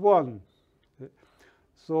close to 1.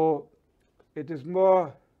 So it is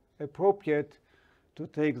more appropriate to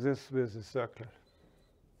take this with a circle.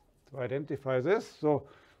 To identify this, so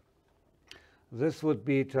this would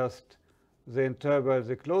be just the interval,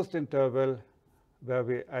 the closed interval, where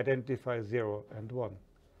we identify 0 and 1.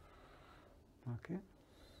 Okay.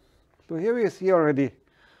 So here we see already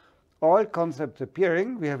all concepts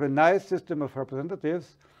appearing. We have a nice system of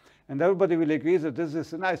representatives, and everybody will agree that this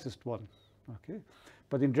is the nicest one. Okay.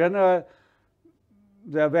 But in general,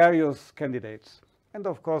 there are various candidates. And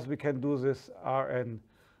of course, we can do this Rn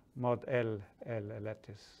mod L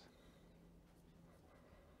lattice.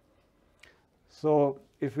 So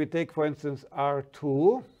if we take, for instance,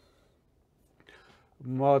 R2,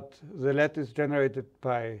 mod the lattice generated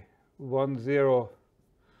by 1, 0,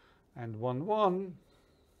 and 1, 1,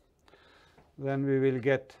 then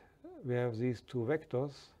we have these two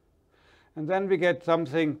vectors. And then we get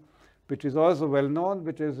something which is also well known,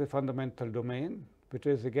 which is a fundamental domain, which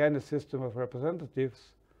is again a system of representatives.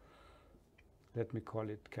 Let me call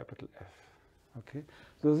it capital F. Okay.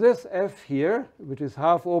 So this F here, which is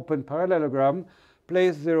half-open parallelogram,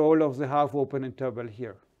 plays the role of the half-open interval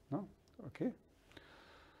here. No? Okay.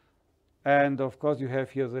 And of course, you have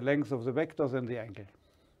here the length of the vectors and the angle.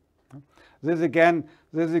 This again,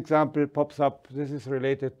 this example pops up. This is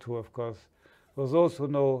related to, of course, for those who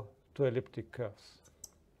know, to elliptic curves,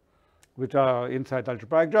 which are inside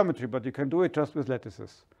algebraic geometry, but you can do it just with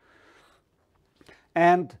lattices.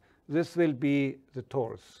 And this will be the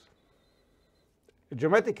torus.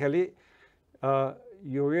 Geometrically,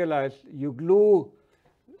 you realize you glue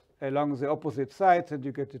along the opposite sides and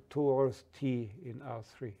you get the torus T in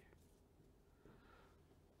R3.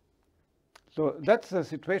 So that's a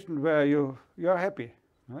situation where you're happy.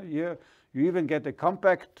 You even get a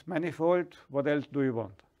compact manifold. What else do you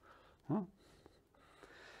want?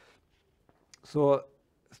 So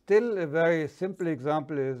still a very simple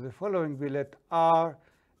example is the following. We let R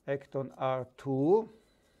act on R2.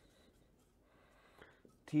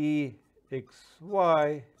 T x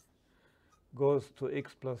y goes to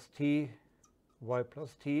x plus t, y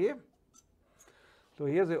plus t. So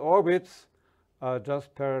here the orbits are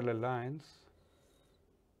just parallel lines.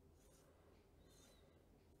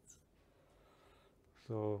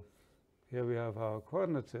 So here we have our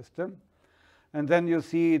coordinate system. And then you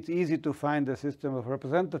see it's easy to find a system of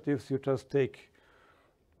representatives. You just take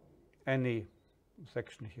any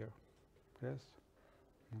section here. Yes?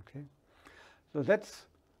 Okay. So that's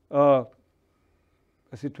a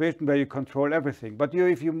situation where you control everything. But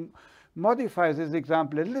if you modify this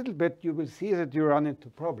example a little bit, you will see that you run into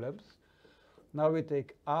problems. Now we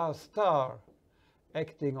take R star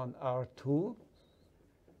acting on R2.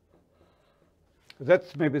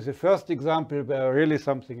 That's maybe the first example where really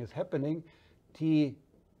something is happening. T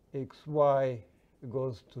x y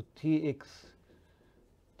goes to Tx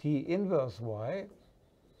T inverse y.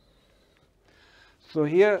 So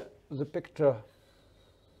here the picture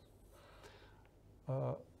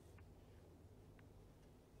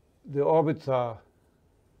the orbits are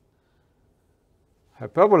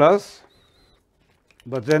hyperbolas,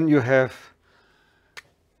 but then you have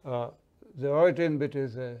the origin, which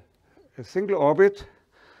is a single orbit.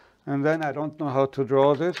 And then I don't know how to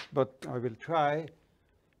draw this, but I will try.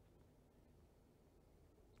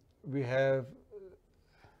 We have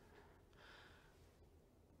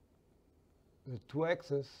the two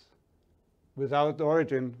axes without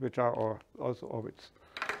origin, which are also orbits.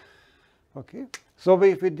 Okay. So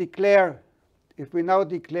if we now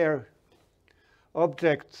declare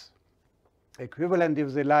objects equivalent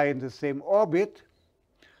if they lie in the same orbit,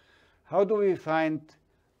 how do we find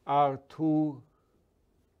R2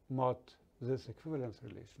 mod this equivalence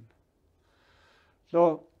relation?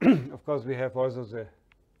 So of course we have also the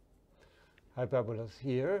hyperbolas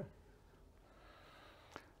here.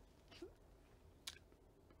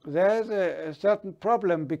 There's a certain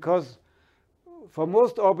problem because for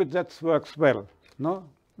most orbits that works well. No,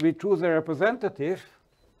 we choose a representative.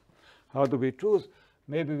 How do we choose?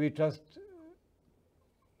 Maybe we just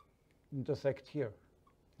intersect here,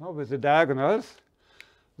 no, with the diagonals.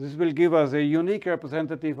 This will give us a unique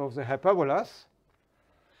representative of the hyperbolas.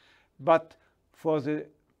 But for the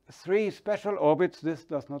three special orbits, this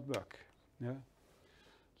does not work. Yeah?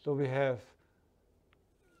 So we have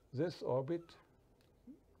this orbit.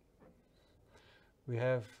 We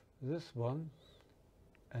have this one.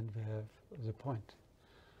 And we have the point.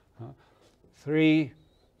 Three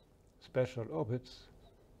special orbits.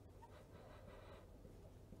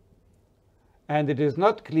 And it is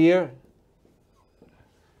not clear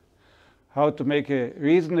how to make a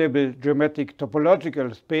reasonable geometric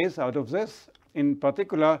topological space out of this. In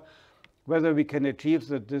particular, whether we can achieve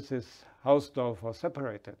that this is Hausdorff or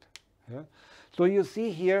separated. Yeah? So you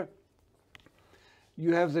see here,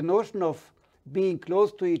 you have the notion of being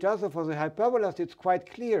close to each other. For the hyperbolas, it's quite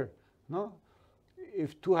clear. No?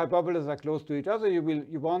 If two hyperbolas are close to each other, you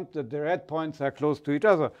want that the red points are close to each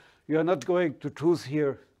other. You are not going to choose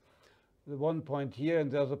here the one point here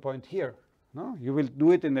and the other point here. No? You will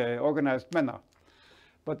do it in an organized manner.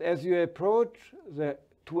 But as you approach the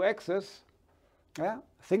two axes, yeah,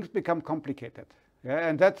 things become complicated. Yeah?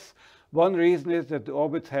 And that's one reason is that the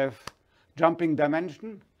orbits have jumping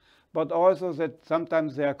dimension, but also that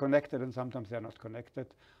sometimes they are connected and sometimes they are not connected.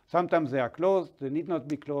 Sometimes they are closed, they need not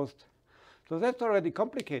be closed. So that's already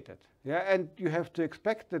complicated. Yeah? And you have to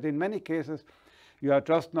expect that in many cases, you are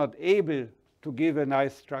just not able to give a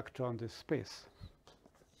nice structure on this space.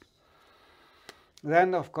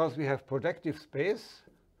 Then, of course, we have projective space,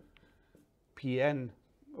 Pn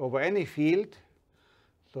over any field.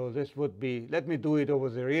 So this would be, let me do it over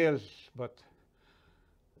the reals, but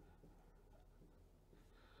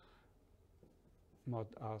mod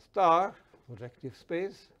R star, projective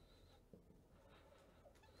space.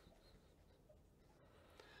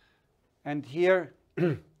 And here,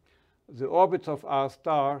 the orbits of R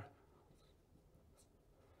star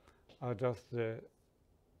are just the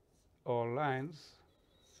all lines.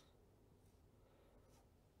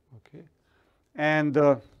 Okay. And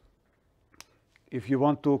if you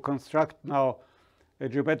want to construct now a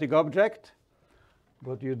geometric object,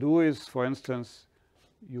 what you do is, for instance,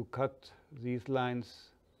 you cut these lines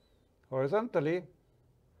horizontally.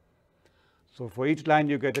 So for each line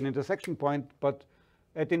you get an intersection point, but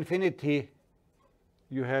at infinity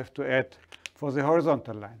you have to add for the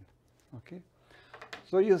horizontal line. Okay.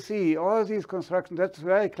 So you see all these constructions, that's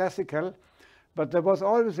very classical, but there was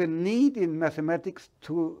always a need in mathematics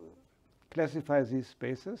to classify these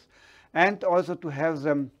spaces and also to have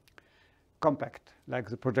them compact, like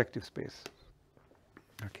the projective space.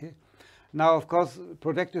 Okay. Now, of course,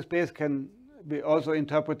 projective space can be also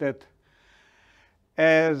interpreted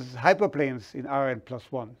as hyperplanes in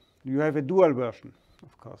Rn+1. You have a dual version,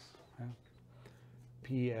 of course. Yeah.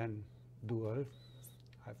 Pn dual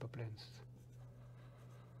hyperplanes.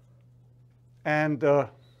 And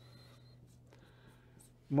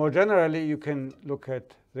more generally, you can look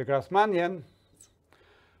at the Grassmannian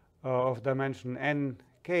of dimension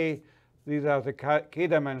nk. These are the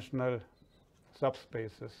k-dimensional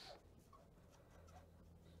subspaces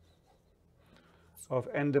of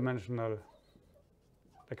n-dimensional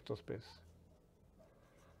vector space.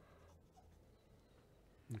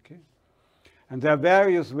 Okay. And there are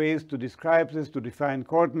various ways to describe this, to define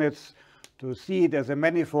coordinates, to see it as a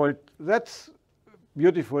manifold. That's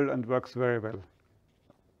beautiful and works very well.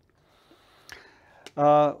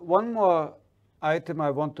 One more item I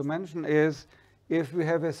want to mention is if we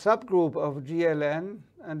have a subgroup of GLN,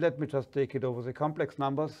 and let me just take it over the complex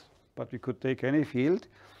numbers, but we could take any field.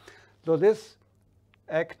 So this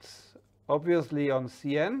acts obviously on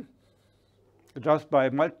Cn just by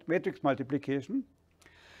matrix multiplication,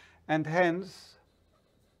 and hence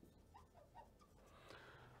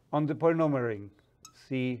on the polynomial ring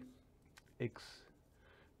Cx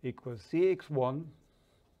equals Cx1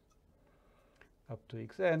 up to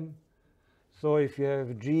xn. So if you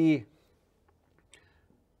have G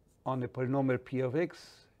on the polynomial P of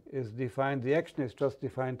x is defined, the action is just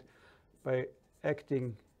defined by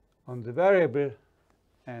acting on the variable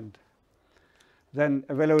and then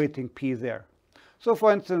evaluating P there. So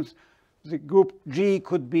for instance, the group G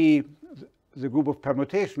could be the group of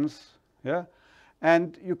permutations, yeah?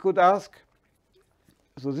 And you could ask,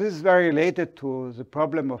 so this is very related to the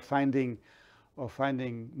problem of finding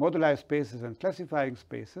moduli spaces and classifying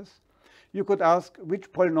spaces. You could ask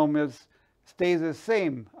which polynomials stay the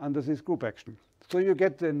same under this group action. So you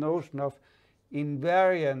get the notion of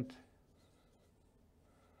invariant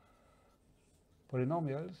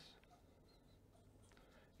polynomials.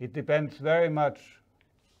 It depends very much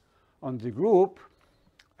on the group,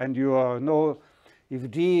 and you know if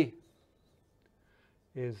G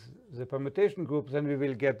is the permutation group, then we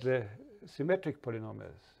will get the symmetric polynomials.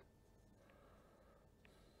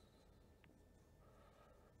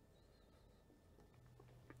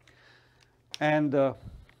 And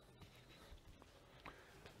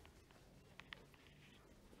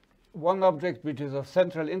one object which is of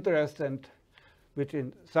central interest and which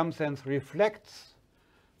in some sense reflects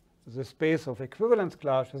the space of equivalence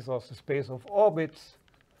classes or the space of orbits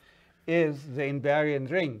is the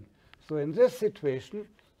invariant ring. So in this situation,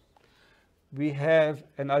 we have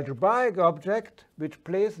an algebraic object which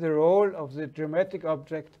plays the role of the geometric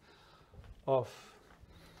object of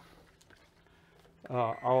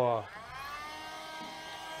our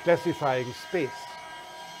classifying space.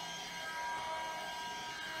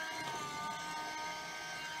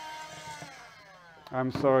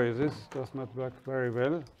 I'm sorry, this does not work very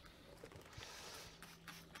well.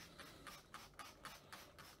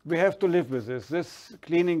 We have to live with this. This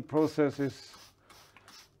cleaning process is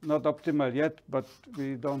not optimal yet, but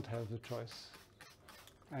we don't have the choice.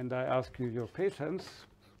 And I ask you your patience.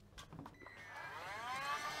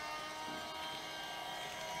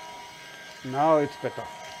 Now it's better.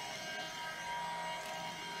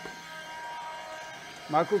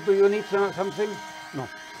 Markus, do you need something? No.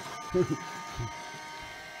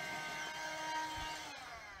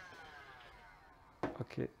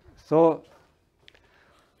 Okay, so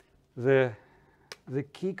the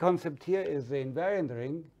key concept here is the invariant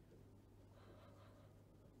ring.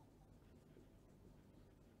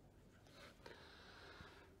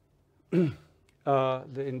 The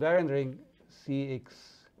invariant ring Cxg.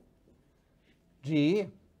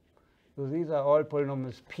 So these are all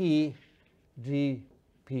polynomials P, G,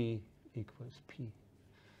 P equals P.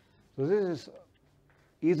 So this is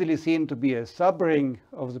easily seen to be a subring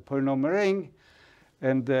of the polynomial ring.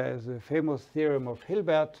 And there's a famous theorem of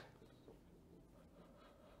Hilbert.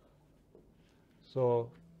 So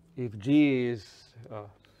if G is,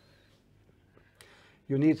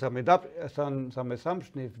 you need some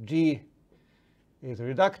assumption if G is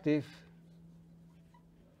reductive,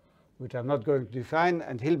 which I'm not going to define,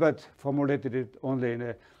 and Hilbert formulated it only in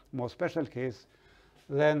a more special case,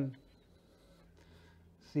 then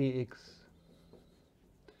Cx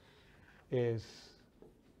is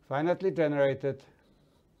finitely generated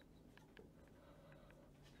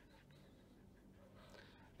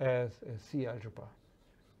as a C algebra.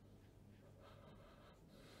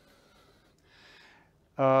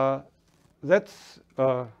 That's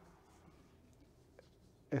a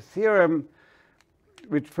theorem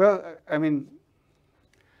which, I mean,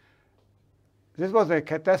 this was a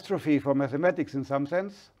catastrophe for mathematics in some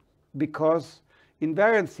sense, because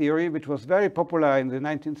invariant theory, which was very popular in the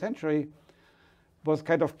 19th century, was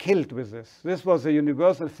kind of killed with this. This was a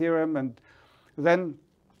universal theorem, and then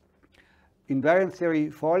invariant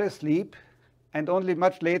theory fell asleep, and only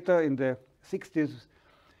much later in the 60s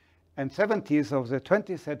and 70s of the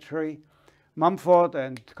 20th century, Mumford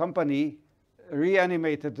and company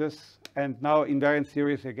reanimated this, and now invariant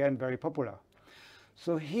theory is again very popular.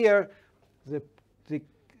 So here,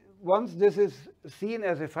 once this is seen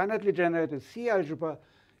as a finitely generated C algebra,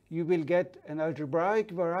 you will get an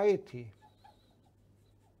algebraic variety,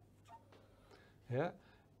 yeah,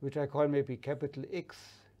 which I call maybe capital X,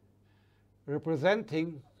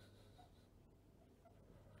 representing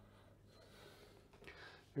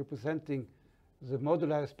the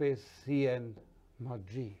modular space Cn mod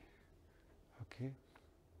G. Okay.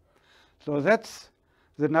 So that's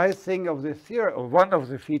the nice thing of this theorem, or one of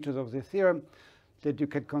the features of the theorem, that you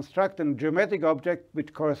can construct a geometric object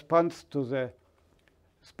which corresponds to the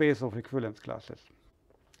space of equivalence classes.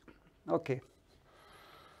 Okay.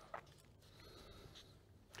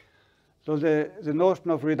 So the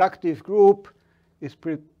notion of reductive group is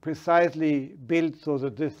precisely built so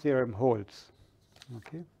that this theorem holds.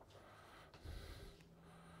 Okay.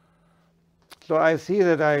 So I see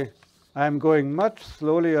that I'm going much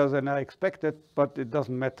slower than I expected, but it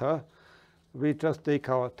doesn't matter. We just take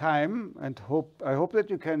our time, and I hope that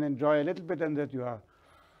you can enjoy a little bit and that you are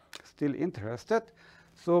still interested.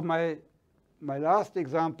 So my last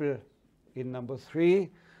example in number 3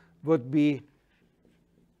 would be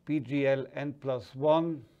PGL n plus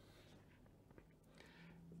 1,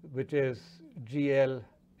 which is GL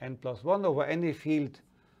n plus 1 over any field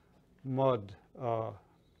mod.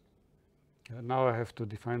 Now I have to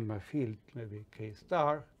define my field, maybe K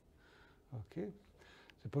star. Okay.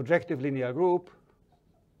 The projective linear group.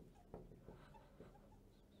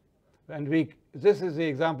 And this is the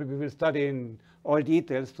example we will study in all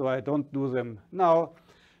details, so I don't do them now,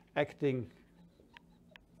 acting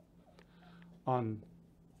on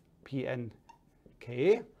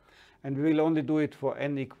Pnk. And we will only do it for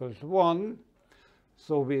n equals 1.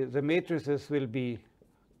 So the matrices will be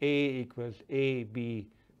A equals A, B,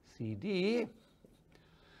 C, D.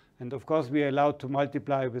 And of course, we are allowed to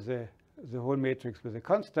multiply with the whole matrix with a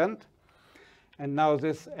constant. And now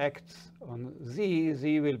this acts on Z.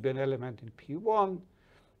 Z will be an element in P1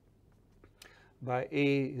 by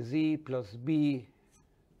A, Z plus B.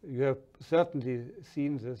 You have certainly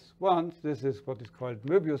seen this once. This is what is called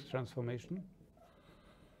Möbius transformation.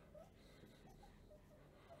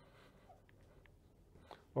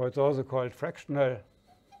 Or it's also called fractional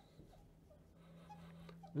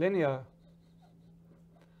linear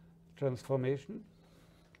transformation.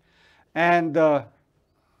 And I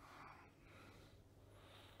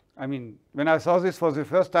mean, when I saw this for the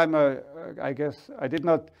first time, I guess I did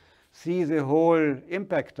not see the whole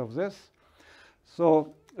impact of this.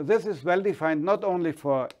 So this is well defined not only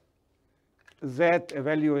for Z, a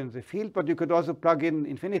value in the field, but you could also plug in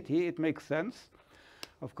infinity. It makes sense.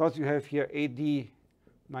 Of course, you have here AD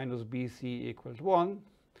minus BC equals 1.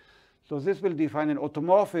 So this will define an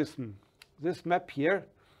automorphism. This map here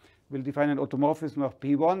will define an automorphism of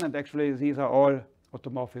P1, and actually these are all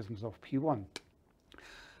automorphisms of P1.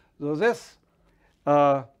 So this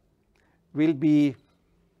will be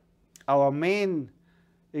our main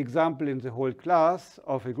example in the whole class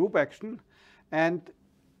of a group action, and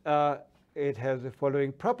it has the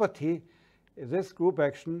following property. This group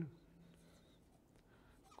action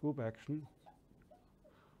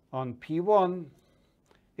on P1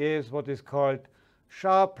 is what is called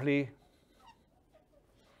sharply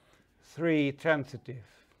 3-transitive.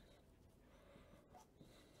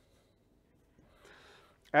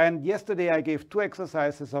 And yesterday I gave 2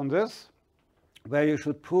 exercises on this, where you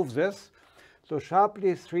should prove this. So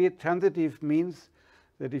sharply 3-transitive means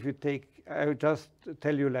that if you take, I will just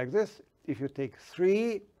tell you like this, if you take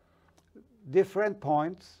 3 different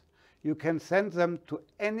points, you can send them to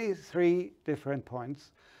any 3 different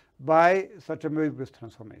points by such a Möbius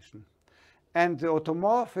transformation. And the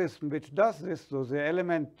automorphism which does this, so the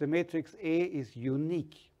element, the matrix A is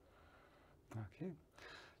unique. Okay.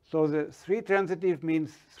 So the 3 transitive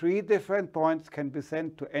means 3 different points can be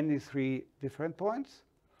sent to any 3 different points.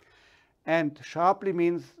 And sharply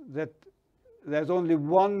means that there's only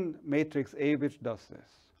one matrix A which does this.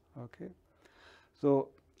 Okay. So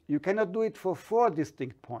you cannot do it for 4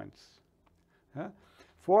 distinct points.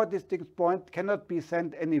 4 distinct points cannot be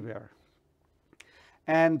sent anywhere.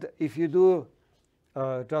 And if you do,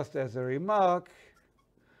 just as a remark,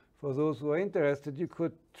 for those who are interested, you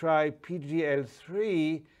could try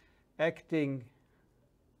PGL3 acting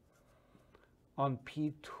on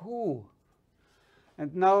P2.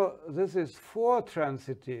 And now this is 4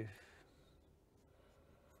 transitive.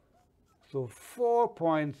 So 4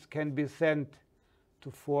 points can be sent to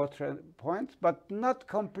 4 points, but not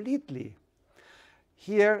completely.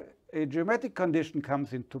 Here, a geometric condition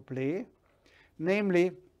comes into play.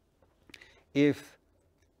 Namely, if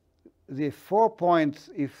the 4 points,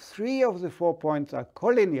 if 3 of the 4 points are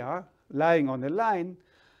collinear, lying on a line,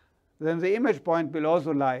 then the image point will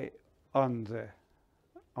also lie on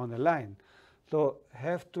a line. So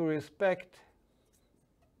have to respect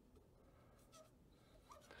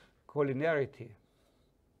collinearity.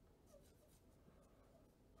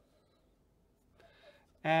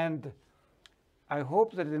 And I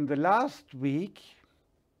hope that in the last week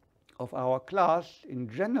of our class in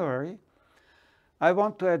January, I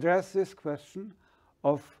want to address this question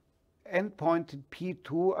of endpointed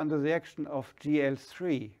P2 under the action of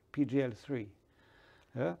GL3, PGL3.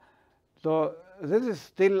 Yeah? So this is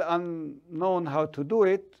still unknown how to do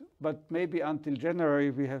it, but maybe until January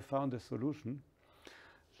we have found a solution.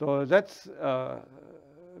 So that's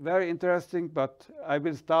very interesting, but I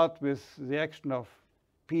will start with the action of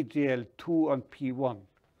PGL2 on P1.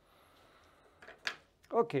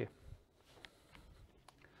 Okay.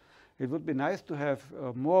 It would be nice to have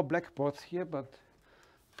more blackboards here, but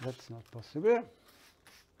that's not possible.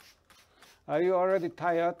 Are you already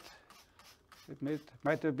tired? It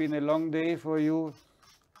might have been a long day for you,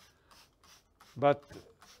 but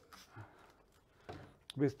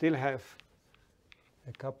we still have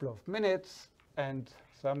a couple of minutes and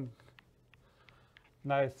some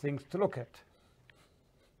nice things to look at.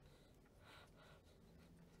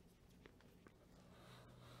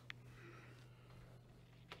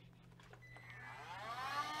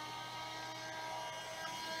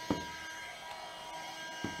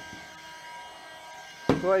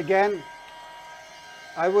 So again,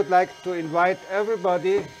 I would like to invite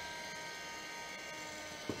everybody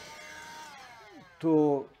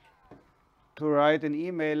to write an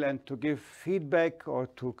email and to give feedback or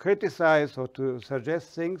to criticize or to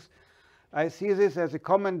suggest things. I see this as a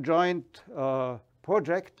common joint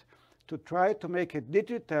project to try to make a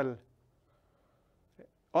digital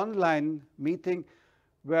online meeting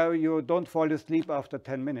where you don't fall asleep after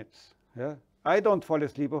 10 minutes. Yeah? I don't fall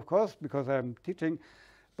asleep, of course, because I'm teaching.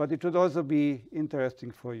 But it should also be interesting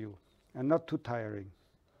for you and not too tiring.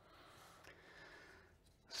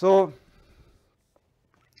 So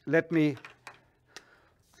let me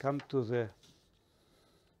come to the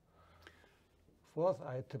 4th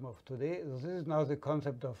item of today. So this is now the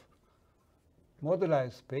concept of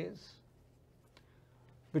moduli space,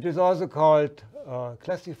 which is also called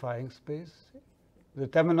classifying space. The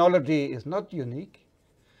terminology is not unique,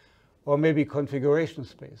 or maybe configuration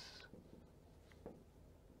space.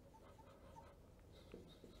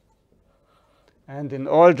 And in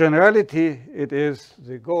all generality,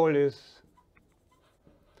 the goal is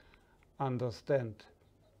understand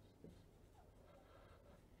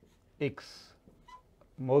X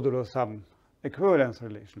modulo some equivalence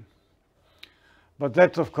relation. But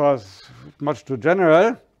that's, of course, much too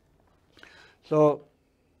general. So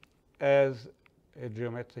as a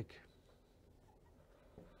geometric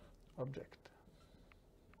object.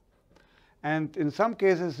 And in some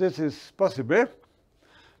cases, this is possible.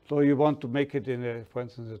 So you want to make it in, for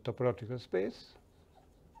instance, a topological space.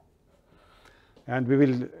 And we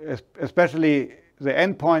will, especially the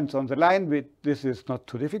endpoints on the line, this is not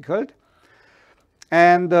too difficult.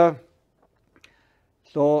 And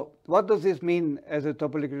so what does this mean as a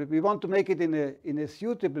topological? We want to make it in a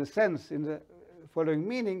suitable sense in the following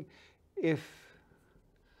meaning. If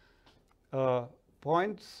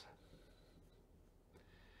points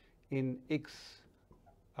in X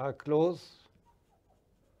are close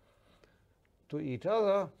to each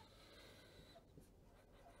other,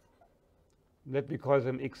 let me call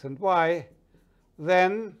them X and Y,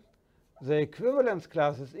 then the equivalence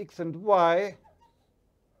classes X and Y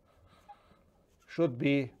should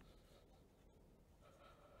be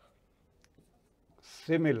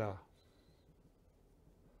similar.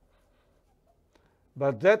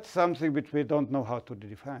 But that's something which we don't know how to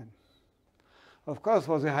define. Of course,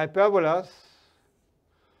 for the hyperbolas,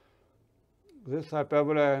 this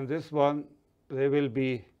hyperbola and this one, they will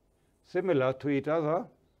be similar to each other.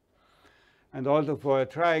 And also for a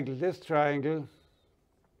triangle, this triangle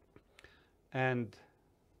and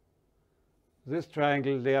this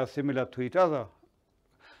triangle, they are similar to each other.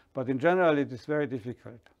 But in general, it is very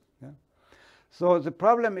difficult. Yeah? So the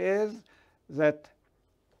problem is that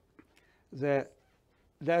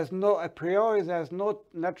there's no, a priori, there's no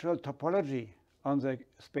natural topology on the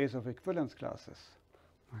space of equivalence classes.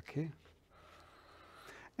 Okay?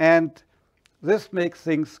 And this makes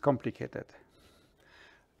things complicated.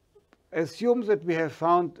 Assume that we have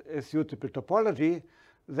found a suitable topology,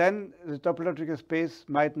 then the topological space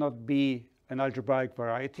might not be an algebraic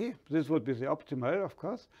variety. This would be the optimal, of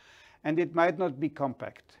course. And it might not be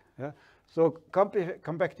compact. Yeah? So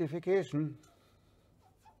compactification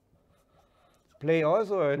play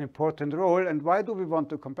also an important role. And why do we want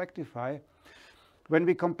to compactify? When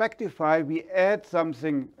we compactify, we add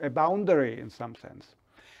something, a boundary in some sense.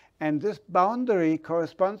 And this boundary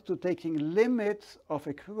corresponds to taking limits of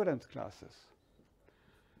equivalence classes.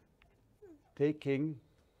 Taking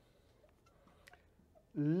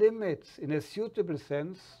limits in a suitable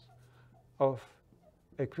sense of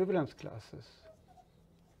equivalence classes.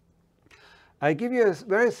 I give you a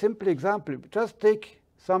very simple example. Just take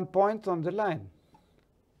some points on the line.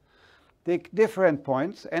 Take different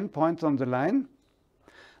points, n points on the line.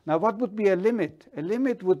 Now, what would be a limit? A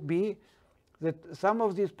limit would be that some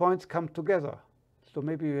of these points come together. So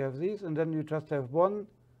maybe you have these, and then you just have one.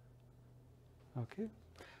 Okay.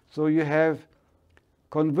 So you have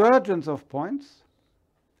convergence of points,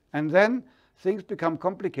 and then things become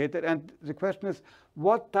complicated. And the question is,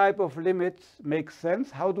 what type of limits make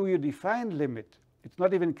sense? How do you define limit? It's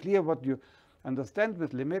not even clear what you understand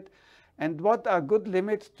with limit. And what are good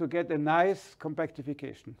limits to get a nice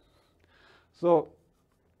compactification? So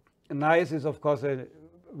nice is, of course, a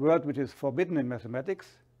word which is forbidden in mathematics.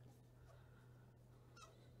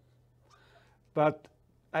 But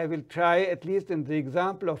I will try, at least in the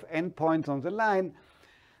example of n points on the line,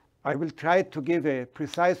 I will try to give a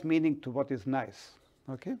precise meaning to what is nice.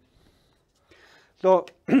 Okay? So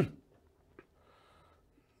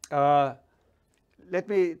let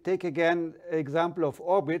me take again an example of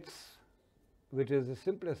orbits, which is the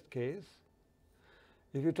simplest case.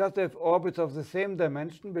 If you just have orbits of the same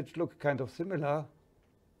dimension, which look kind of similar,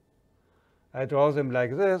 I draw them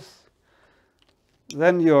like this,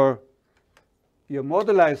 then your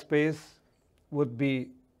moduli space would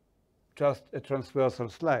be just a transversal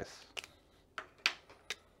slice.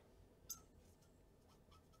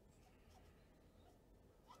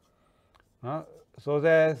 So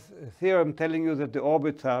there's a theorem telling you that the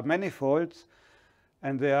orbits are manifolds,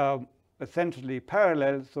 and they are essentially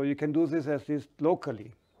parallel, so you can do this at least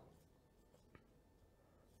locally.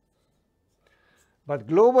 But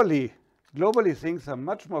globally things are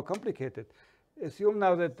much more complicated. Assume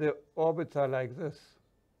now that the orbits are like this.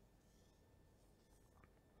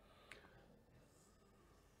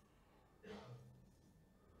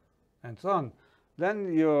 And so on.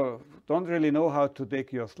 Then you don't really know how to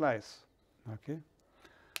take your slice. Okay?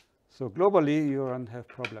 So globally, you don't have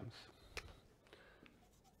problems.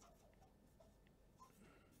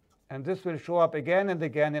 And this will show up again and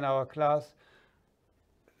again in our class,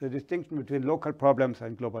 the distinction between local problems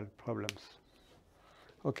and global problems.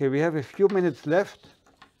 OK, we have a few minutes left.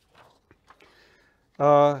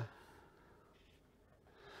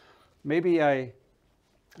 Maybe I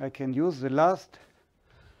can use the last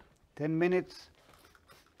 10 minutes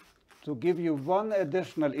to give you one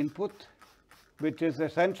additional input, which is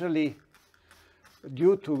essentially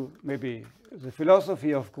due to maybe the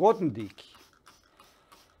philosophy of Grothendieck,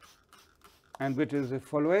 and which is the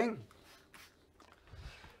following.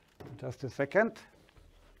 Just a second.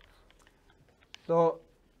 So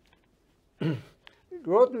one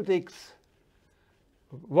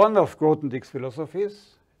of Grothendieck's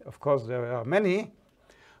philosophies, of course there are many,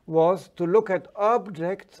 was to look at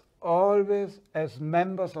objects always as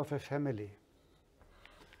members of a family.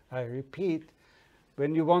 I repeat,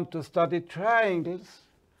 when you want to study triangles,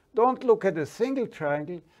 don't look at a single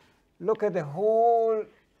triangle, look at the whole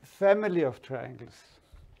family of triangles.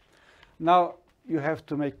 Now, you have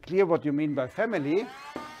to make clear what you mean by family.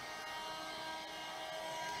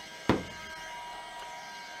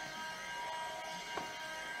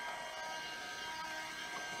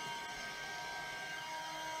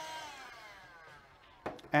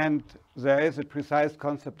 And there is a precise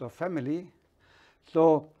concept of family.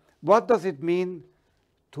 So what does it mean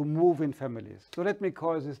to move in families? So let me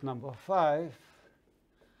call this number 5,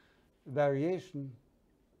 variation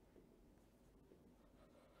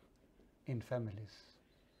in families.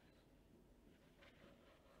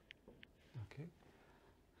 Okay.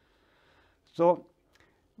 So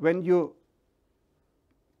when you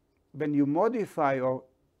modify or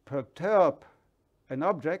perturb an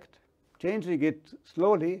object, changing it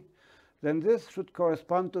slowly, then this should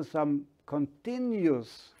correspond to some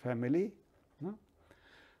continuous family. No?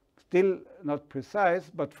 Still not precise,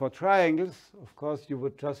 but for triangles, of course, you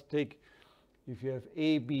would just take, if you have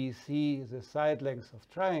A, B, C, the side lengths of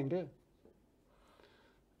triangle,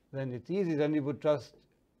 then it's easy. Then you would just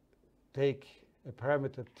take a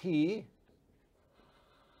parameter t,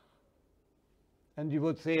 and you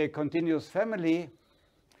would say a continuous family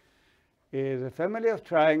is a family of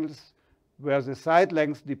triangles where the side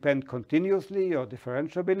lengths depend continuously or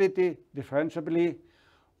differentiably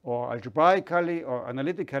or algebraically or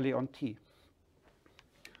analytically on t.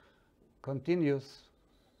 Continuous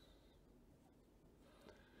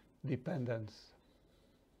dependence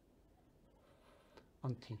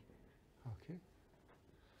on t. Okay.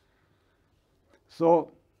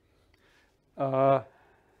 So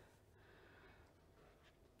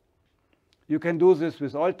you can do this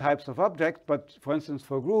with all types of objects, but for instance,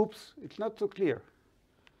 for groups, it's not so clear.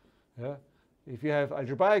 Yeah? If you have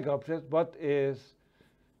algebraic objects, what is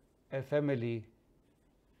a family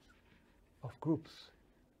of groups?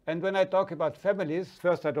 And when I talk about families,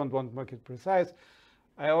 first, I don't want to make it precise.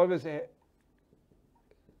 I always at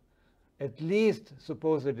least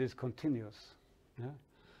suppose it is continuous. Yeah?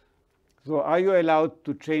 So are you allowed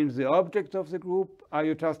to change the object of the group? Are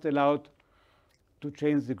you just allowed to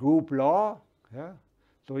change the group law? Yeah?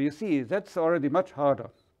 So you see, that's already much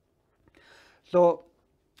harder. So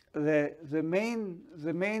the main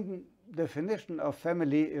definition of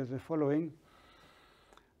family is the following.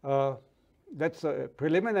 That's a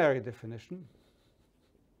preliminary definition.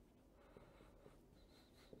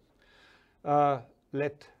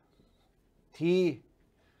 Let T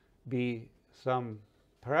be some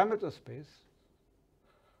parameter space.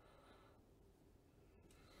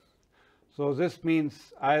 So this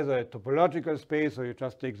means either a topological space, or you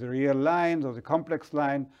just take the real lines or the complex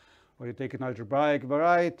line, or you take an algebraic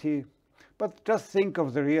variety. But just think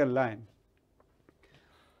of the real line.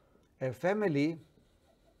 A family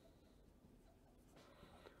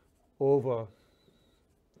over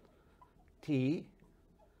T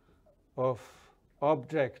of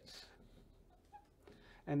objects.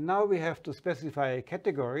 And now we have to specify a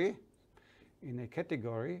category in a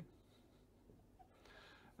category.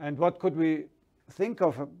 And what could we think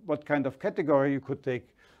of? What kind of category? You could take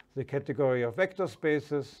the category of vector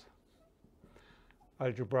spaces,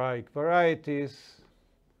 algebraic varieties,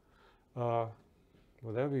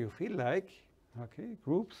 whatever you feel like, okay,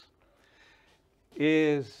 groups,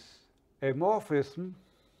 is a morphism.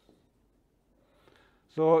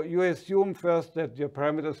 So you assume first that your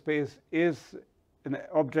parameter space is an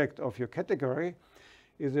object of your category,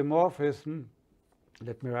 is a morphism.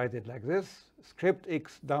 Let me write it like this: script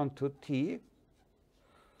x down to t,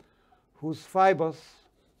 whose fibers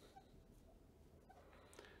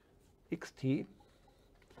xt,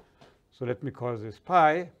 so let me call this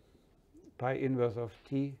pi inverse of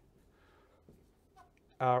t,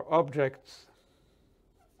 are objects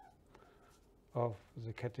of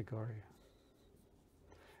the category.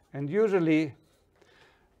 And usually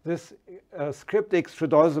this script x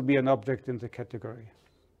should also be an object in the category,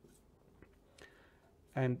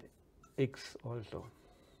 and x also.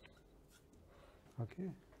 Okay.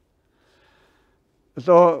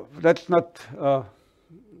 So that's not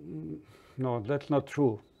no, that's not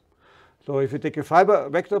true. So if you take a fiber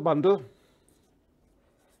vector bundle,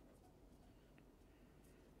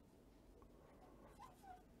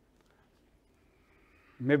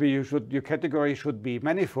 maybe your category should be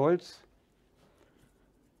manifolds.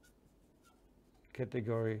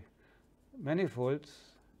 Category manifolds,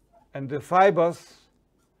 and the fibers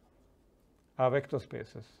are vector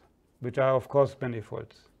spaces, which are of course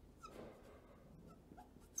manifolds.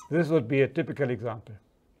 This would be a typical example.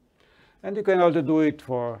 And you can also do it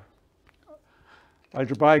for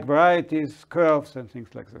algebraic varieties, curves, and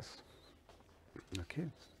things like this. Okay.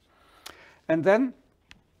 And then,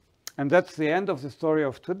 and that's the end of the story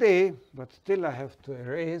of today, but still I have to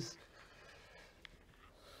erase.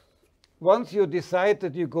 Once you decide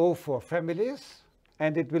that you go for families,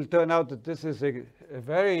 and it will turn out that this is a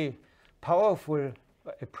very powerful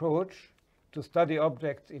approach to study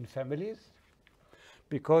objects in families,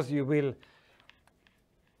 because you will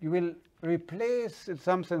replace, in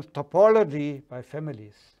some sense, topology by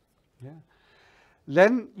families. Yeah?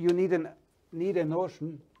 Then you need a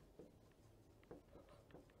notion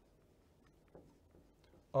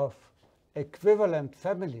of equivalent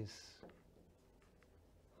families.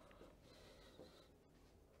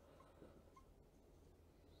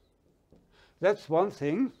 That's one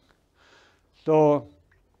thing. So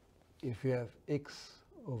if you have x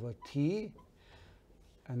over t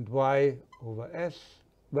and y over s,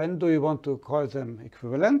 when do you want to call them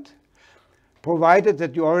equivalent? Provided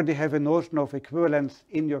that you already have a notion of equivalence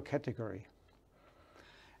in your category.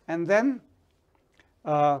 And then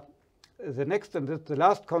the next and the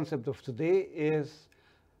last concept of today is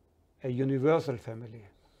a universal family.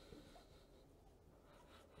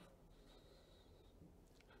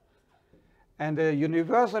 And a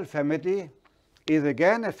universal family is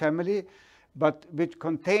again a family, but which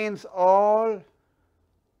contains all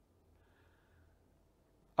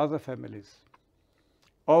other families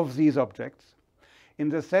of these objects, in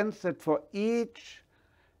the sense that for each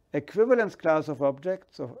equivalence class of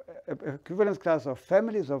objects, or equivalence class of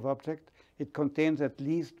families of objects, it contains at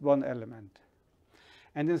least one element.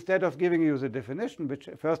 And instead of giving you the definition, which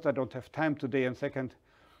first I don't have time today, and second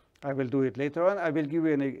I will do it later on, I will give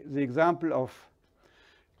you the example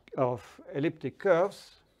of elliptic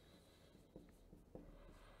curves.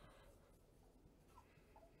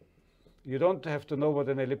 You don't have to know what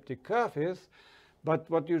an elliptic curve is, but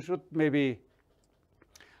what you should maybe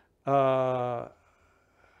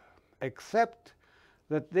accept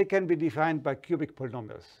that they can be defined by cubic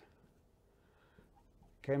polynomials.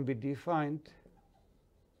 Can be defined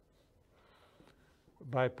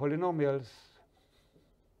by polynomials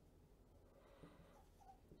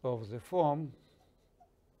of the form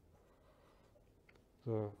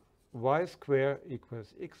so y square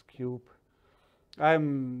equals x cubed.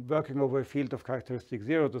 I'm working over a field of characteristic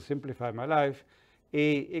 0 to simplify my life.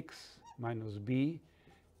 Ax minus b,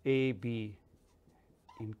 ab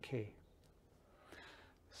in k.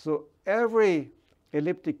 So every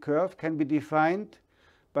elliptic curve can be defined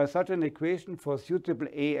by such an equation for suitable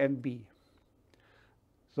a and b.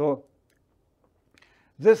 So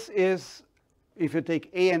this is, if you take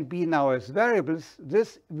a and b now as variables,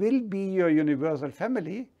 this will be your universal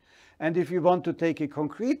family. And if you want to take a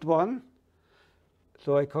concrete one,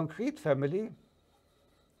 so a concrete family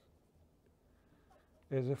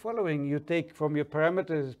is the following. You take from your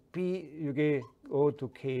parameters p, you go to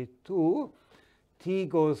k2, t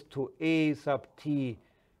goes to a sub t,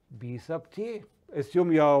 b sub t.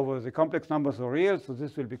 Assume you are over the complex numbers or real, so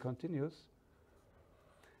this will be continuous.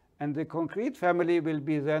 And the concrete family will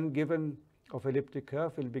be then given, of elliptic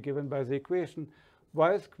curve, will be given by the equation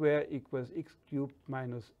y square equals x cubed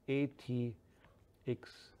minus at x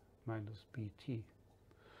minus bt.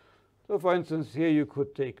 So for instance, here you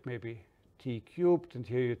could take maybe t cubed, and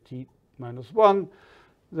here you t minus 1.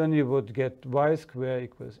 Then you would get y square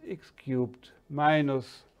equals x cubed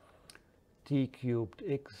minus t cubed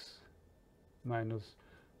x minus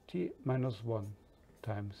t minus 1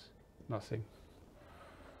 times nothing.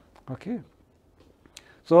 OK?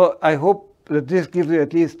 So I hope that this gives you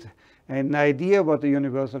at least an idea what a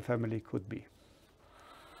universal family could be.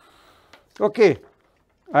 OK.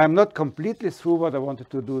 I am not completely through what I wanted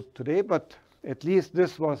to do today, but at least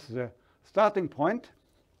this was the starting point.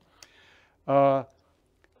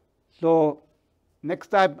 So next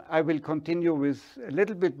time I will continue with a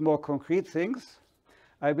little bit more concrete things.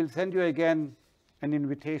 I will send you again an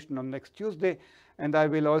invitation on next Tuesday, and I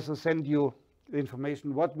will also send you the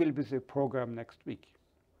information what will be the program next week.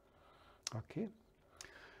 OK.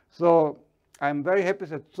 So I'm very happy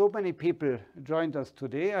that so many people joined us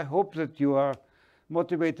today. I hope that you are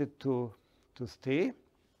motivated to stay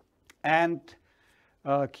and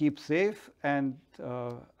keep safe. And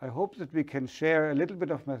I hope that we can share a little bit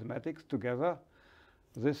of mathematics together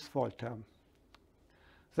this fall term.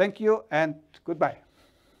 Thank you and goodbye.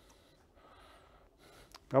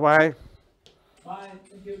 Bye-bye. Bye.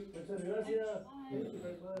 Thank you. Professor Garcia. Thank you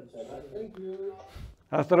very much. Thank you.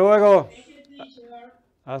 Hasta luego. Thank you, teacher.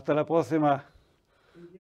 Hasta la próxima.